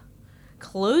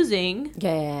closing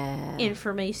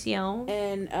information.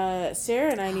 And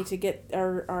Sarah and I need to get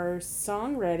our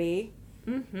song ready.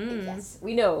 Mm-hmm. Yes,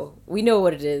 we know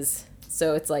what it is.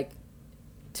 So it's like,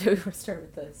 do we start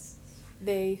with this?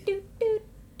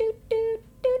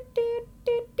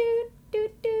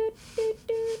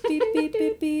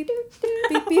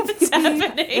 What's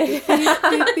happening?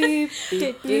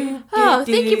 Oh,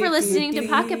 thank you for listening to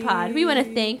Pocket Pod. We want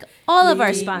to thank all of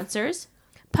our sponsors.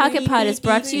 Pocket Pod is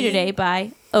brought to you today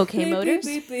by OK Motors,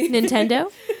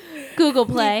 Nintendo, Google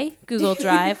Play, Google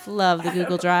Drive, love the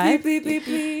Google Drive,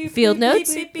 Field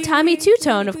Notes, Tommy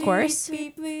Two-Tone, of course,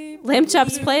 Lamb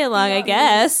Chops Play Along, I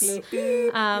guess,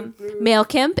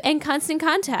 MailChimp, and Constant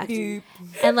Contact.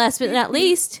 And last but not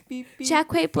least,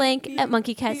 Jack White Blank at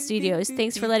Monkey Cat Studios.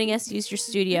 Thanks for letting us use your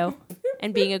studio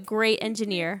and being a great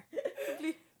engineer.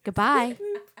 Goodbye.